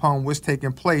based upon what's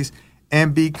taking place.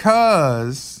 And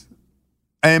because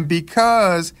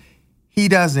he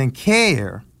doesn't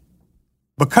care,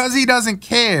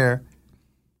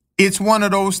 it's one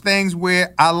of those things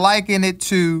where I liken it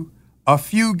to A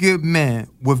Few Good Men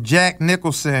with Jack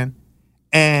Nicholson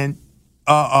and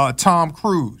Tom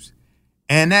Cruise.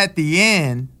 And at the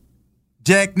end,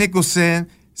 Jack Nicholson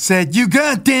said, "You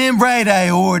goddamn right I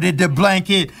ordered the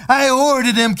blanket. I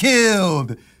ordered him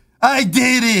killed. I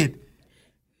did it."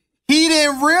 He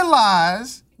didn't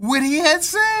realize what he had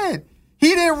said.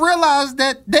 He didn't realize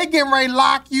that they getting ready to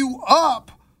lock you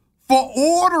up for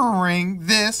ordering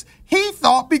this. He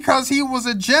thought because he was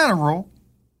a general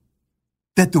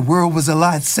that the world was a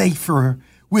lot safer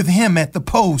with him at the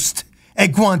post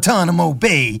at Guantanamo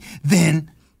Bay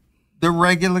than the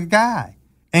regular guy.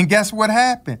 And guess what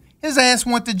happened? His ass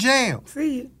went to jail.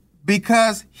 See?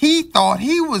 Because he thought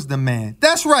he was the man.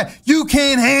 That's right. You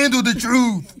can't handle the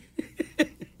truth.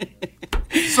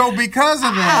 So because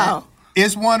of that,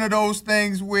 it's one of those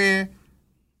things where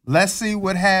let's see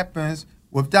what happens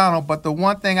with Donald. But the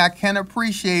one thing I can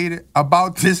appreciate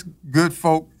about this good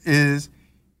folk is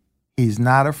he's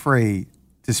not afraid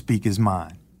to speak his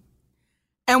mind.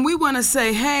 And we want to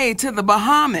say, hey, to the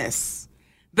Bahamas.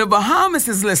 The Bahamas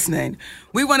is listening.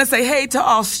 We want to say, hey, to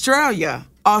Australia.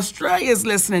 Australia is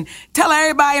listening. Tell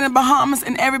everybody in the Bahamas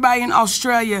and everybody in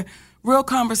Australia, real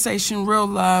conversation, real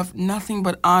love, nothing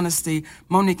but honesty.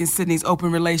 Monique and Sidney's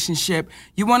open relationship.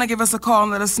 You want to give us a call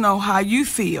and let us know how you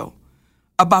feel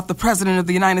about the President of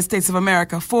the United States of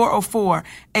America.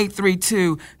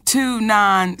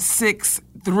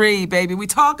 404-832-2963, baby. We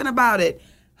talking about it.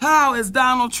 How is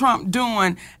Donald Trump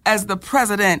doing as the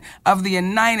President of the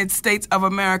United States of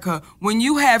America when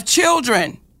you have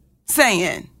children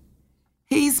saying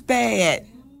he's bad?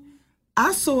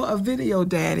 I saw a video,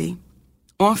 Daddy,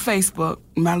 on Facebook,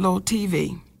 my little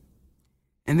TV,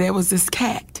 and there was this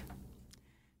cat,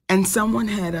 and someone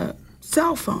had a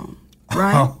cell phone,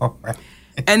 right?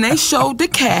 And they showed the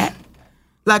cat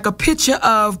like a picture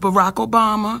of Barack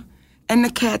Obama, and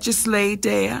the cat just laid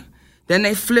there. Then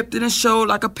they flipped it and showed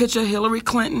like a picture of Hillary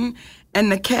Clinton,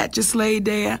 and the cat just laid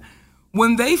there.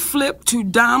 When they flipped to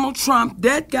Donald Trump,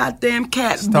 that goddamn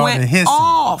cat went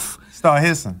off. Start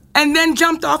hissing. And then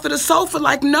jumped off of the sofa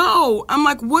like, no. I'm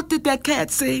like, what did that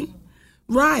cat see?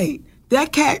 Right.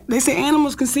 That cat, they say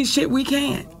animals can see shit we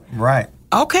can't. Right.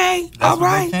 Okay. That's all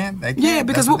right. They can. Yeah,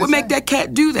 because what would make that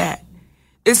cat do that?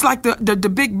 It's like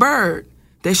the big bird.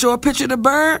 They show a picture of the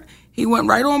bird. He went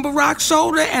right on Barack's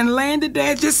shoulder and landed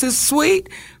there just as sweet.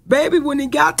 Baby, when he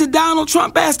got to Donald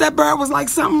Trump ass, that bird was like,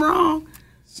 something wrong.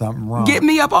 Something wrong. Get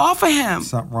me up off of him.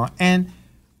 Something wrong. And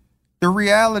the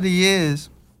reality is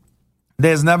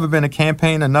there's never been a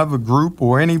campaign, another group,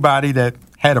 or anybody that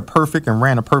had a perfect and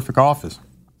ran a perfect office.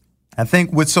 I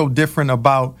think what's so different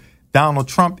about Donald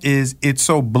Trump is it's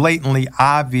so blatantly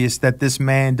obvious that this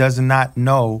man does not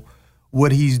know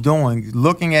what he's doing.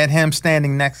 Looking at him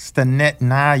standing next to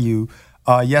Netanyahu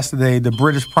yesterday, the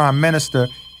British Prime Minister,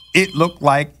 it looked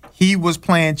like he was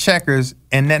playing checkers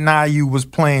and Netanyahu was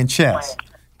playing chess.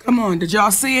 Come on, did y'all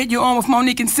see it? You're on with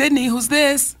Monique and Sidney. Who's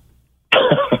this?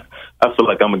 I feel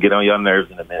like I'm going to get on y'all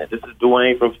nerves in a minute. This is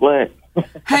Dwayne from Flint.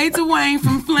 Hey, Dwayne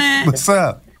from Flint. What's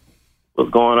up?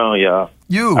 What's going on, y'all?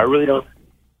 I really don't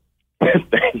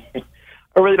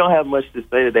have much to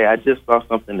say today. I just saw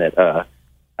something that I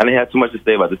didn't have too much to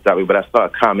say about this topic, but I saw a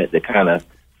comment that kind of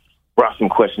brought some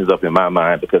questions up in my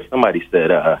mind because somebody said,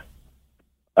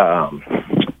 well,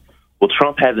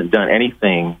 Trump hasn't done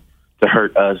anything to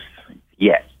hurt us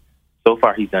yet. So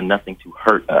far, he's done nothing to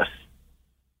hurt us.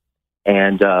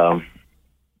 And so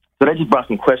that just brought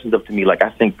some questions up to me. Like,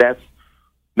 I think that's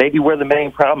maybe where the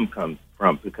main problem comes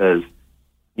from because,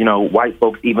 you know, white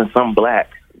folks, even some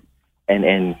blacks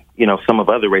and you know, some of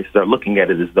other races are looking at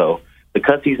it as though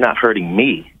because he's not hurting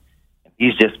me,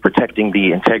 he's just protecting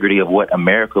the integrity of what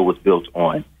America was built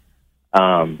on.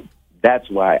 That's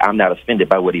why I'm not offended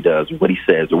by what he does or what he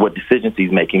says or what decisions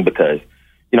he's making because,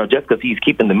 you know, just because he's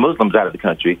keeping the Muslims out of the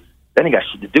country, that ain't got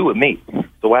shit to do with me.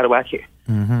 So why do I care?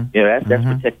 Mm-hmm. You know, that's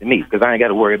protecting me because I ain't got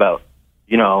to worry about,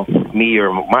 you know, me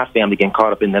or my family getting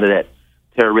caught up in none of that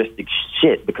terroristic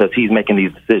shit because he's making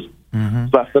these decisions. Mm-hmm.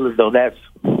 So I feel as though that's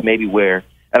maybe where,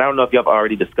 and I don't know if y'all have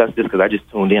already discussed this because I just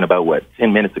tuned in about,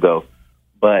 10 minutes ago,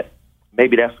 but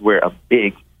maybe that's where a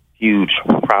big, huge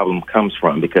problem comes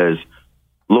from because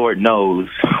Lord knows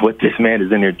what this man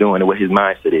is in there doing and what his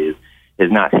mindset is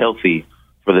not healthy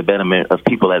for the betterment of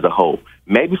people as a whole.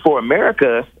 Maybe for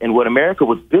America and what America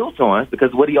was built on,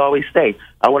 because what he always say,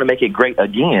 I want to make it great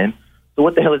again. So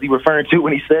what the hell is he referring to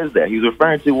when he says that? He's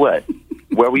referring to what?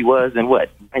 Where we was in what?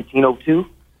 1902?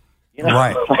 You know?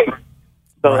 Right.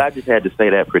 So I just had to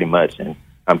say that pretty much, and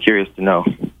I'm curious to know.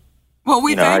 Well,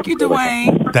 we thank you,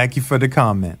 Dwayne. Thank you for the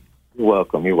comment. You're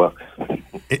welcome. You're welcome.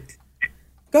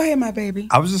 Go ahead, my baby.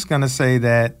 I was just going to say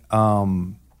that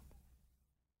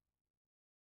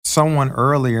someone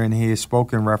earlier in here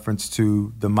spoke in reference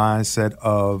to the mindset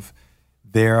of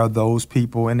there are those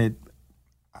people, and it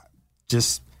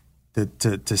just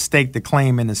to stake the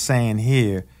claim in the sand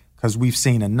here, because we've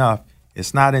seen enough,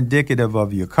 it's not indicative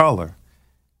of your color.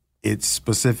 It's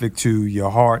specific to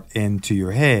your heart and to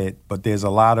your head, but there's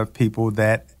a lot of people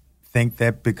that think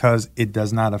that because it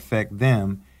does not affect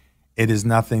them, it is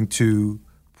nothing to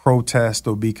protest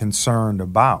or be concerned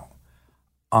about.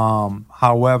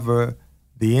 However,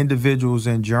 the individuals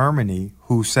in Germany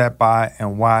who sat by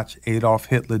and watched Adolf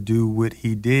Hitler do what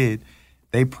he did,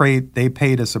 they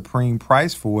paid a supreme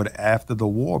price for it after the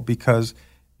war because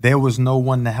there was no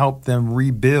one to help them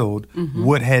rebuild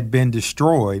what had been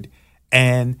destroyed.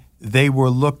 And they were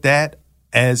looked at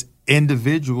as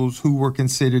individuals who were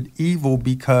considered evil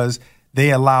because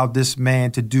they allowed this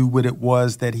man to do what it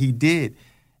was that he did.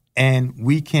 And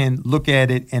we can look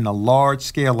at it in a large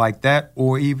scale like that,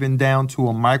 or even down to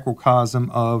a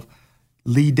microcosm of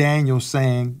Lee Daniels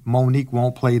saying Monique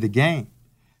won't play the game.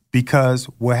 Because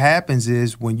what happens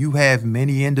is when you have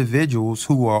many individuals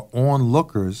who are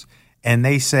onlookers and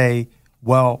they say,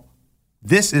 well,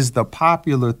 this is the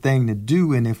popular thing to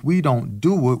do, and if we don't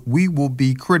do it, we will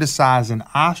be criticized and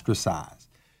ostracized.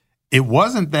 It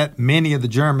wasn't that many of the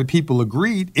German people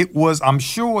agreed. It was, I'm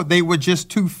sure, they were just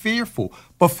too fearful.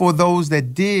 But for those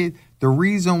that did, the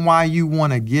reason why you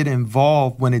want to get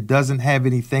involved when it doesn't have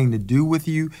anything to do with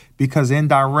you, because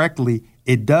indirectly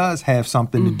it does have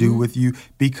something to do with you,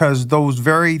 because those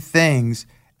very things,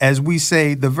 as we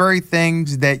say, the very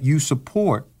things that you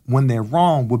support when they're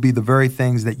wrong will be the very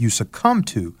things that you succumb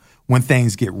to when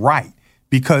things get right,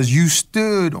 because you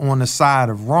stood on the side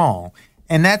of wrong.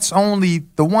 And that's only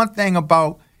the one thing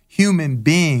about human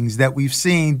beings that we've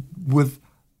seen with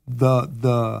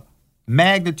the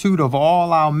magnitude of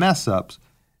all our mess ups.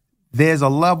 There's a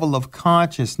level of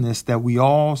consciousness that we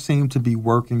all seem to be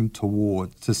working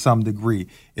toward to some degree.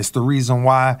 It's the reason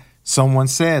why someone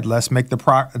said, let's make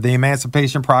the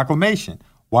Emancipation Proclamation.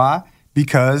 Why?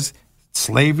 Because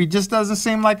slavery just doesn't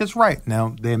seem like it's right.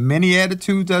 Now, there are many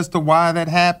attitudes as to why that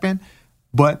happened,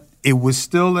 but it was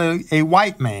still a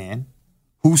white man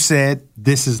who said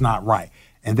this is not right.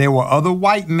 And there were other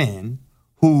white men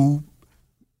who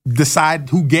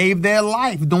gave their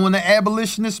life during the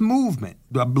abolitionist movement.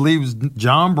 I believe it was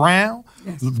John Brown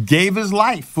gave his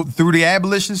life through the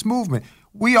abolitionist movement.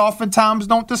 We oftentimes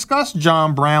don't discuss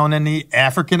John Brown and the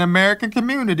African-American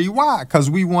community. Why? Because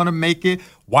we want to make it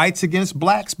whites against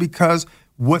blacks, because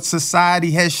what society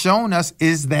has shown us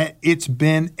is that it's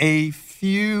been a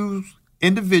few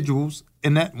individuals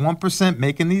in that 1%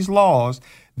 making these laws,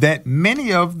 that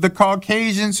many of the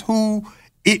Caucasians who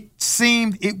it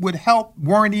seemed it would help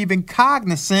weren't even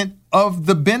cognizant of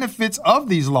the benefits of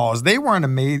these laws. They weren't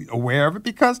made aware of it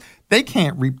because they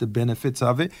can't reap the benefits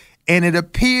of it. And it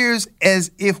appears as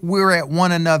if we're at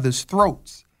one another's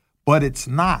throats, but it's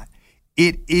not.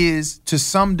 It is, to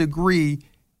some degree,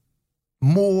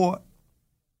 more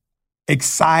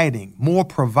exciting, more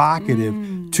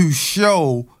provocative to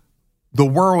show the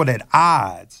world at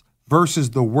odds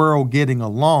versus the world getting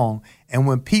along. And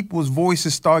when people's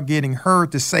voices start getting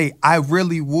heard to say, I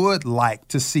really would like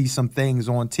to see some things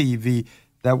on TV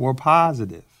that were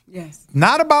positive. Yes.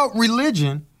 Not about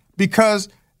religion, because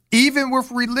even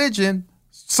with religion,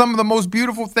 some of the most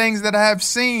beautiful things that I have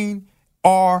seen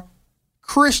are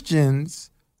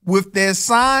Christians with their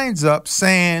signs up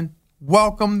saying,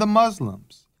 welcome the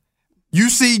Muslims. You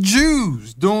see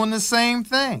Jews doing the same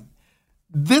thing.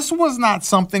 This was not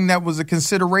something that was a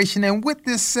consideration. And what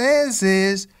this says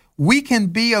is we can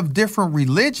be of different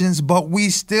religions, but we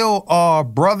still are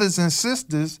brothers and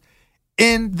sisters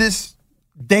in this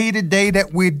day-to-day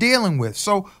that we're dealing with.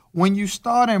 So when you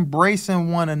start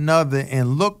embracing one another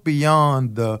and look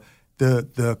beyond the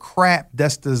crap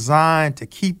that's designed to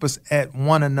keep us at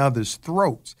one another's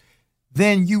throats,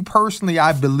 then you personally,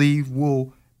 I believe,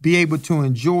 will be able to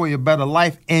enjoy a better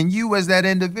life. And you as that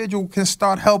individual can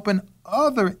start helping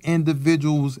other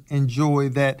individuals enjoy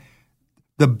the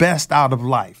best out of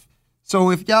life. So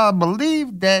if y'all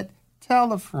believe that,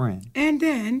 tell a friend. And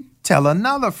then tell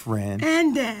another friend.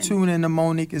 And then tune in to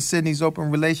Monique and Sidney's Open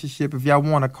Relationship. If y'all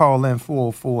want to call in,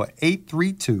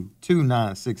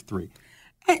 404-832-2963.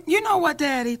 And you know what,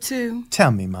 Daddy, too?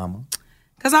 Tell me, Mama.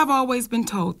 Because I've always been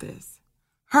told this.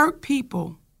 Hurt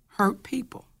people,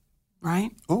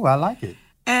 right? Oh, I like it.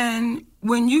 And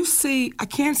when you see, I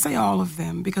can't say all of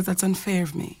them because that's unfair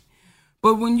of me,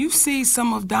 but when you see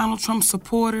some of Donald Trump's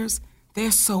supporters,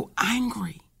 they're so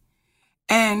angry.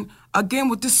 And again,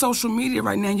 with this social media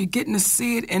right now, you're getting to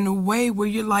see it in a way where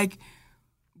you're like,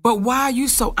 but why are you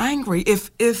so angry?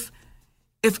 If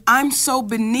I'm so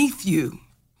beneath you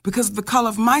because of the color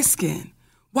of my skin,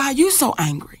 why are you so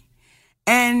angry?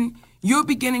 And you're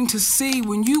beginning to see,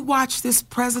 when you watch this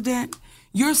president,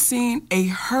 you're seeing a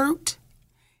hurt,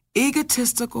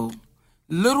 egotistical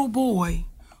little boy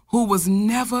who was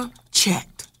never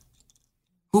checked.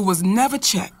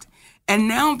 And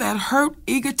now that hurt,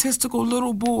 egotistical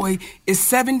little boy is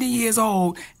 70 years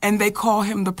old, and they call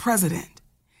him the president.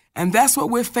 And that's what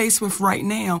we're faced with right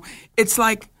now. It's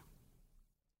like,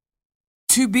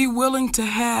 to be willing to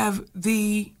have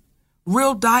the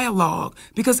real dialogue,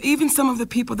 because even some of the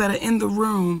people that are in the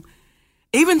room,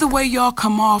 Even the way y'all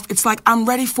come off, it's like, I'm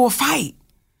ready for a fight.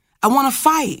 I want to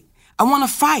fight. I want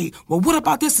to fight. Well, what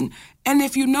about this? And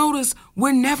if you notice,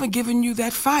 we're never giving you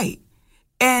that fight.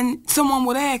 And someone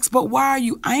would ask, but why are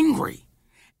you angry?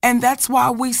 And that's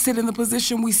why we sit in the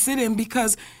position we sit in,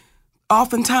 because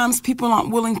oftentimes people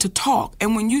aren't willing to talk.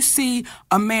 And when you see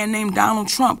a man named Donald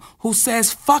Trump who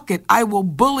says, fuck it, I will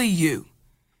bully you.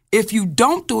 If you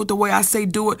don't do it the way I say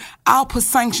do it, I'll put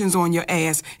sanctions on your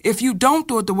ass. If you don't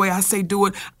do it the way I say do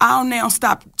it, I'll now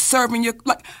stop serving your,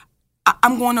 like,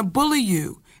 I'm going to bully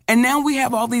you. And now we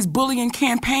have all these bullying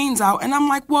campaigns out. And I'm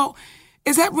like, well,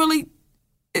 is that really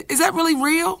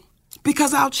real?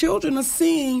 Because our children are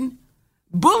seeing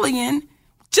bullying.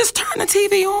 Just turn the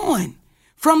TV on.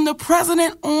 From the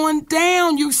president on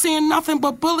down, you're seeing nothing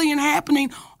but bullying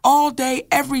happening all day,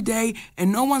 every day,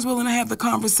 and no one's willing to have the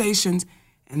conversations.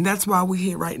 And that's why we're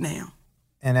here right now.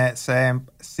 And at Sam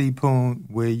C-Poon,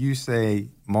 where you say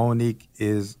Monique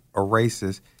is a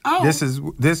racist, this is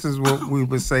what we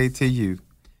would say to you.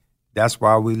 That's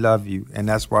why we love you, and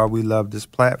that's why we love this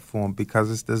platform, because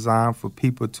it's designed for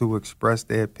people to express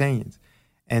their opinions.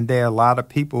 And there are a lot of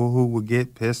people who will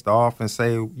get pissed off and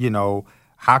say, you know,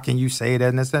 how can you say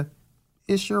that? And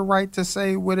it's your right to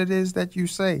say what it is that you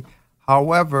say.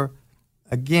 However,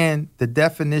 again, the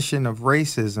definition of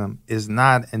racism is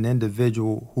not an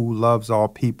individual who loves all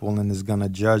people and is going to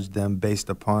judge them based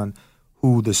upon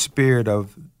who the spirit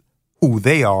of who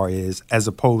they are is, as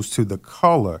opposed to the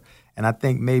color. And I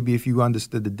think maybe if you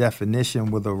understood the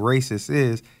definition what a racist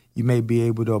is, you may be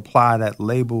able to apply that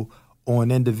label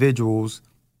on individuals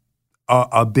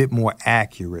a bit more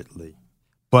accurately.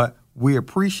 But we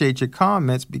appreciate your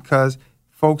comments because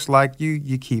folks like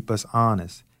you keep us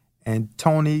honest. And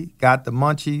Tony got the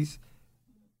munchies,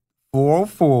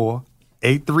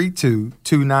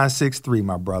 404-832-2963,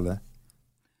 my brother.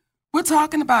 We're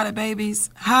talking about it, babies.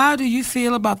 How do you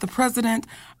feel about the President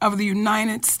of the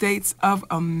United States of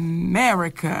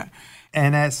America?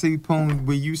 And at C-Poon,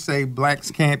 where you say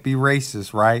blacks can't be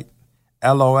racist, right?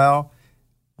 LOL.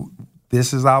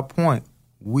 This is our point.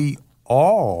 We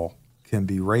all can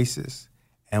be racist,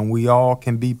 and we all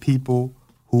can be people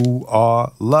who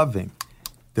are loving.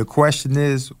 The question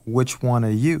is, which one are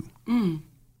you?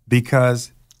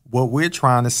 Because what we're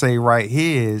trying to say right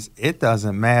here is it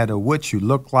doesn't matter what you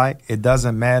look like. It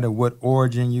doesn't matter what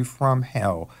origin you're from.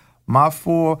 Hell, my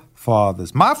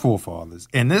forefathers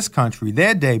in this country,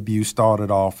 their debut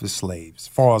started off as slaves, as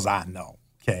far as I know,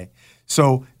 okay?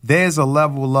 So there's a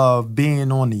level of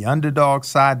being on the underdog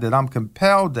side that I'm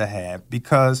compelled to have,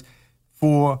 because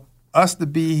for us to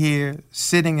be here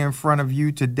sitting in front of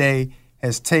you today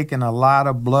has taken a lot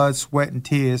of blood, sweat, and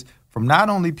tears from not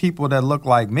only people that look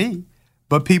like me,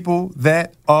 but people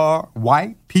that are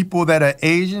white, people that are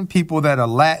Asian, people that are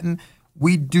Latin.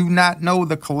 We do not know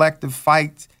the collective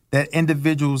fights that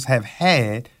individuals have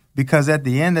had, because at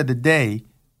the end of the day,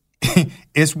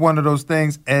 it's one of those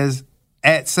things, as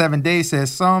at 7 Days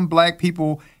says, some black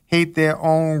people hate their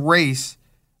own race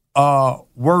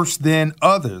worse than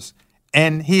others.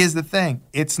 And here's the thing,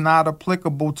 it's not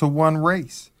applicable to one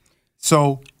race.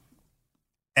 So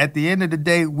at the end of the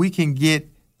day, we can get,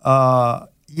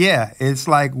 it's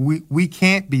like we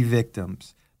can't be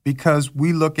victims, because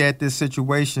we look at this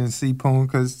situation, C-Poon,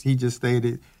 because he just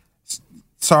stated,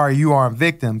 sorry, you aren't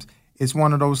victims. It's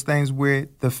one of those things where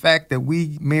the fact that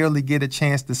we merely get a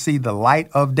chance to see the light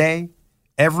of day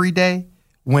every day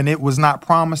when it was not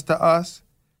promised to us,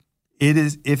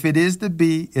 if it is to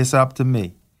be, it's up to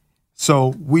me.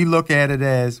 So we look at it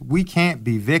as we can't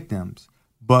be victims,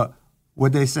 but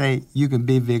what they say, you can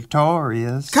be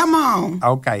victorious. Come on.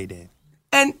 Okay, then.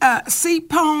 And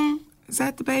C-Poon, is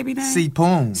that the baby name?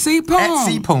 C-Poon. C-Poon. At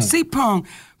C-Poon. C-Poon.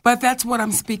 But that's what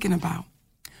I'm speaking about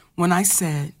when I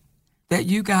said that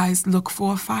you guys look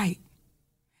for a fight.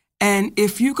 And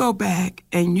if you go back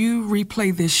and you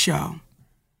replay this show,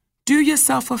 do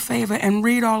yourself a favor and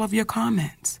read all of your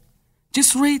comments.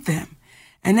 Just read them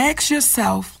and ask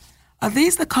yourself, are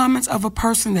these the comments of a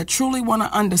person that truly want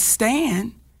to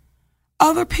understand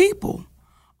other people?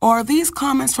 Or are these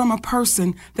comments from a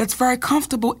person that's very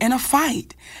comfortable in a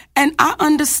fight? And I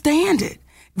understand it.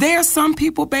 There are some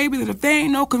people, baby, that if there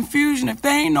ain't no confusion, if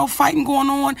there ain't no fighting going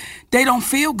on, they don't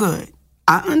feel good.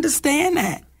 I understand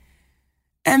that.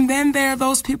 And then there are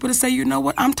those people that say, you know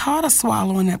what, I'm tired of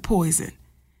swallowing that poison.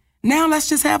 Now let's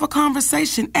just have a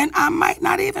conversation. And I might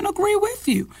not even agree with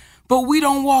you, but we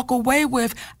don't walk away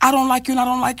with, I don't like you and I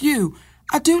don't like you.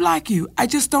 I do like you. I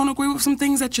just don't agree with some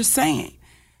things that you're saying.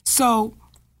 So.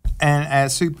 And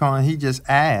as C-Poon, he just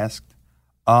asked,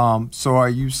 so are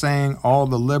you saying all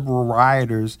the liberal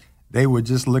rioters, they were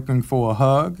just looking for a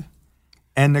hug?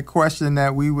 And the question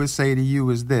that we would say to you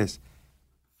is this.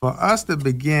 For us to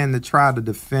begin to try to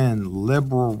defend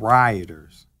liberal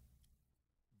rioters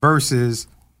versus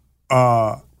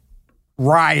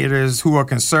rioters who are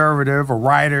conservative or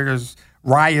rioters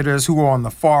who are on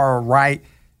the far right,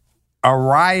 a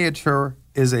rioter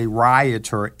is a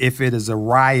rioter if it is a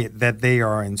riot that they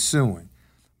are ensuing.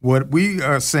 What we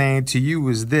are saying to you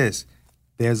is this.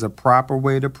 There's a proper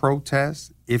way to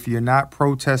protest. If you're not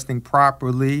protesting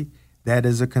properly, that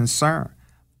is a concern.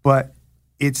 But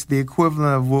it's the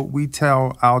equivalent of what we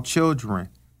tell our children.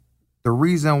 The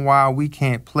reason why we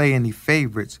can't play any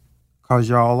favorites, because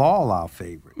y'all all our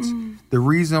favorites. The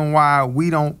reason why we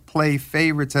don't play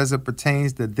favorites as it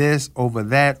pertains to this over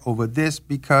that over this,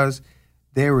 because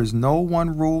there is no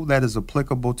one rule that is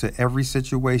applicable to every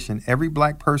situation. Every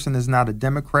black person is not a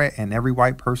Democrat and every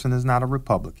white person is not a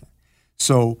Republican.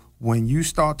 So when you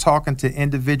start talking to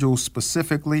individuals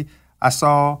specifically, I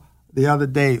saw the other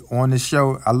day on the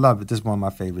show, I love it. This is one of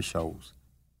my favorite shows,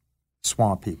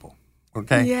 Swamp People.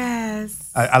 Okay?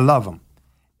 Yes. I love them.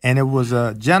 And it was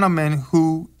a gentleman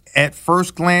who, at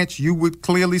first glance, you would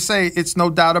clearly say, it's no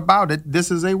doubt about it,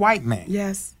 this is a white man.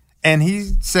 Yes. And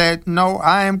he said, no,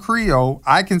 I am Creole.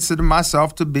 I consider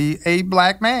myself to be a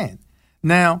black man.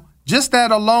 Now, just that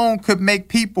alone could make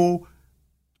people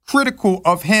critical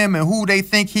of him and who they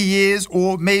think he is,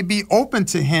 or maybe open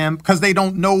to him because they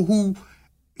don't know who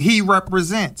he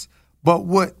represents. But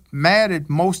what mattered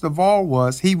most of all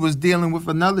was he was dealing with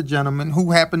another gentleman who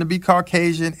happened to be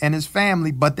Caucasian and his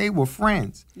family, but they were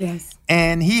friends. Yes.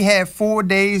 And he had 4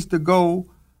 days to go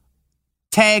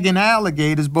tagging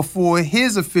alligators before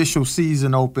his official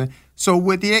season opened. So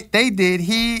what they did,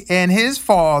 he and his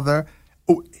father,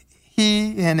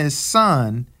 he and his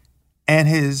son and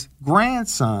his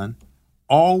grandson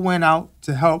all went out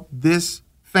to help this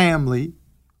family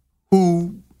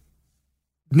who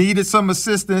needed some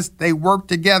assistance. They worked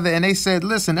together and they said,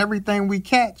 listen, everything we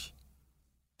catch,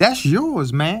 that's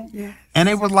yours, man. Yes. And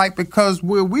it was like, because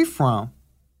where we from,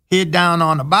 here down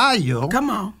on the bayou. Come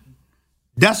on.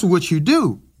 That's what you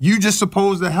do. You just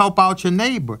supposed to help out your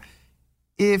neighbor.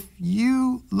 If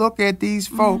you look at these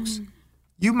folks,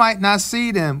 you might not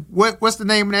see them. What's the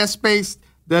name of that space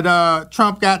that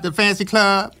Trump got, the fancy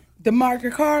club?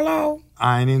 DeMarco Carlo.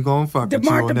 I ain't even going to fuck with you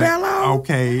on that. DeMarco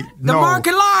Okay. No.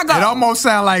 DeMarco Lago. It almost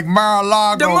sounds like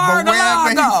Mar-a-Lago.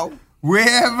 DeMarco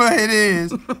Wherever it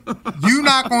is, you're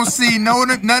not going to see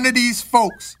none of these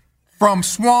folks from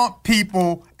Swamp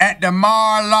People at the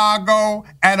Mar-a-Lago,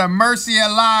 at a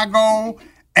Murcielago,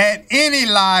 at any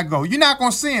lago. You're not going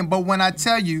to see them. But when I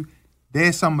tell you,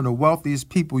 they're some of the wealthiest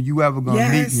people you ever going to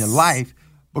meet in your life,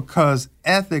 because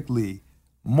ethically,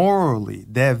 morally,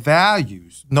 their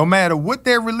values, no matter what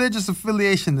their religious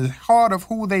affiliation, the heart of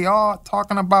who they are,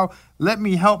 talking about, let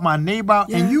me help my neighbor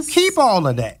out, and you keep all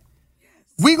of that.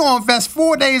 We're going to invest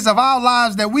 4 days of our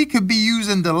lives that we could be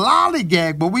using to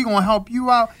lollygag, but we're going to help you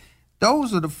out.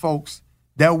 Those are the folks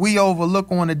that we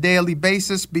overlook on a daily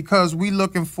basis because we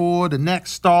looking for the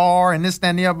next star and this, that,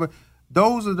 and the other.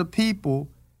 Those are the people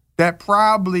that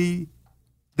probably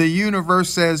the universe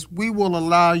says, we will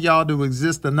allow y'all to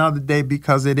exist another day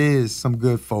because it is some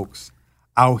good folks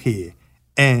out here.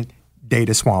 And they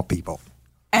the Swamp People.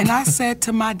 And I said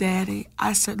to my daddy,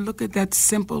 I said, look at that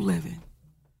simple living.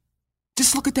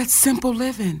 Just look at that simple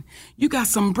living. You got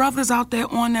some brothers out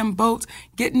there on them boats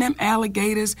getting them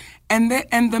alligators, and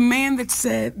the man that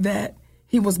said that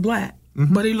he was black,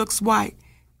 but he looks white,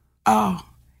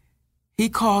 he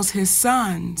calls his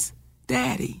sons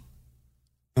daddy.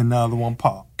 And the other one,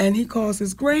 Pa. And he calls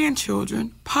his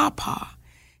grandchildren Papa.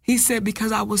 He said,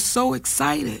 because I was so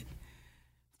excited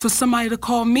for somebody to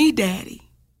call me daddy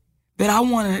that I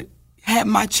want to have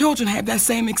my children have that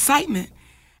same excitement.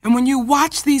 And when you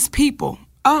watch these people,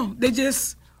 they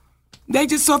just,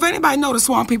 so if anybody know the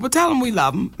Swamp People, tell them we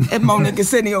love them. And Monique and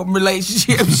Sidney open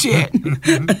relationship shit.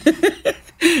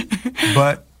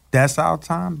 But that's our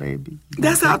time, baby.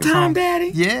 That's our time,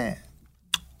 Daddy? Yeah.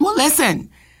 Well, listen,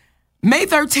 May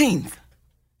 13th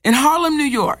in Harlem, New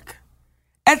York,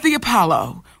 at the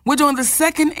Apollo, we're doing the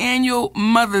second annual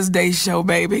Mother's Day show,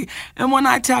 baby. And when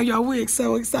I tell y'all, we're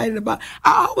so excited about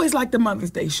I always like the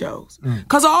Mother's Day shows.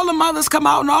 Because all the mothers come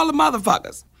out and all the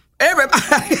motherfuckers.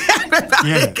 Everybody.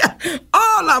 Yeah.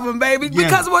 All of them, baby. Yeah.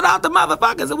 Because without the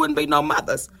motherfuckers, it wouldn't be no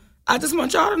mothers. I just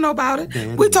want y'all to know about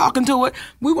it. We're talking to it.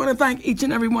 We want to thank each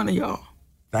and every one of y'all.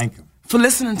 Thank you. For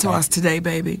listening to us today,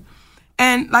 baby.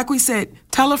 And like we said,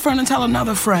 tell a friend and tell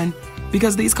another friend,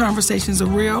 because these conversations are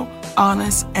real,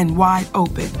 honest, and wide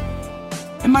open.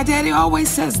 And my daddy always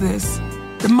says this,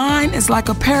 the mind is like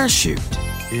a parachute.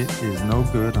 It is no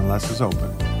good unless it's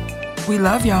open. We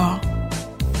love y'all.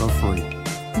 For free.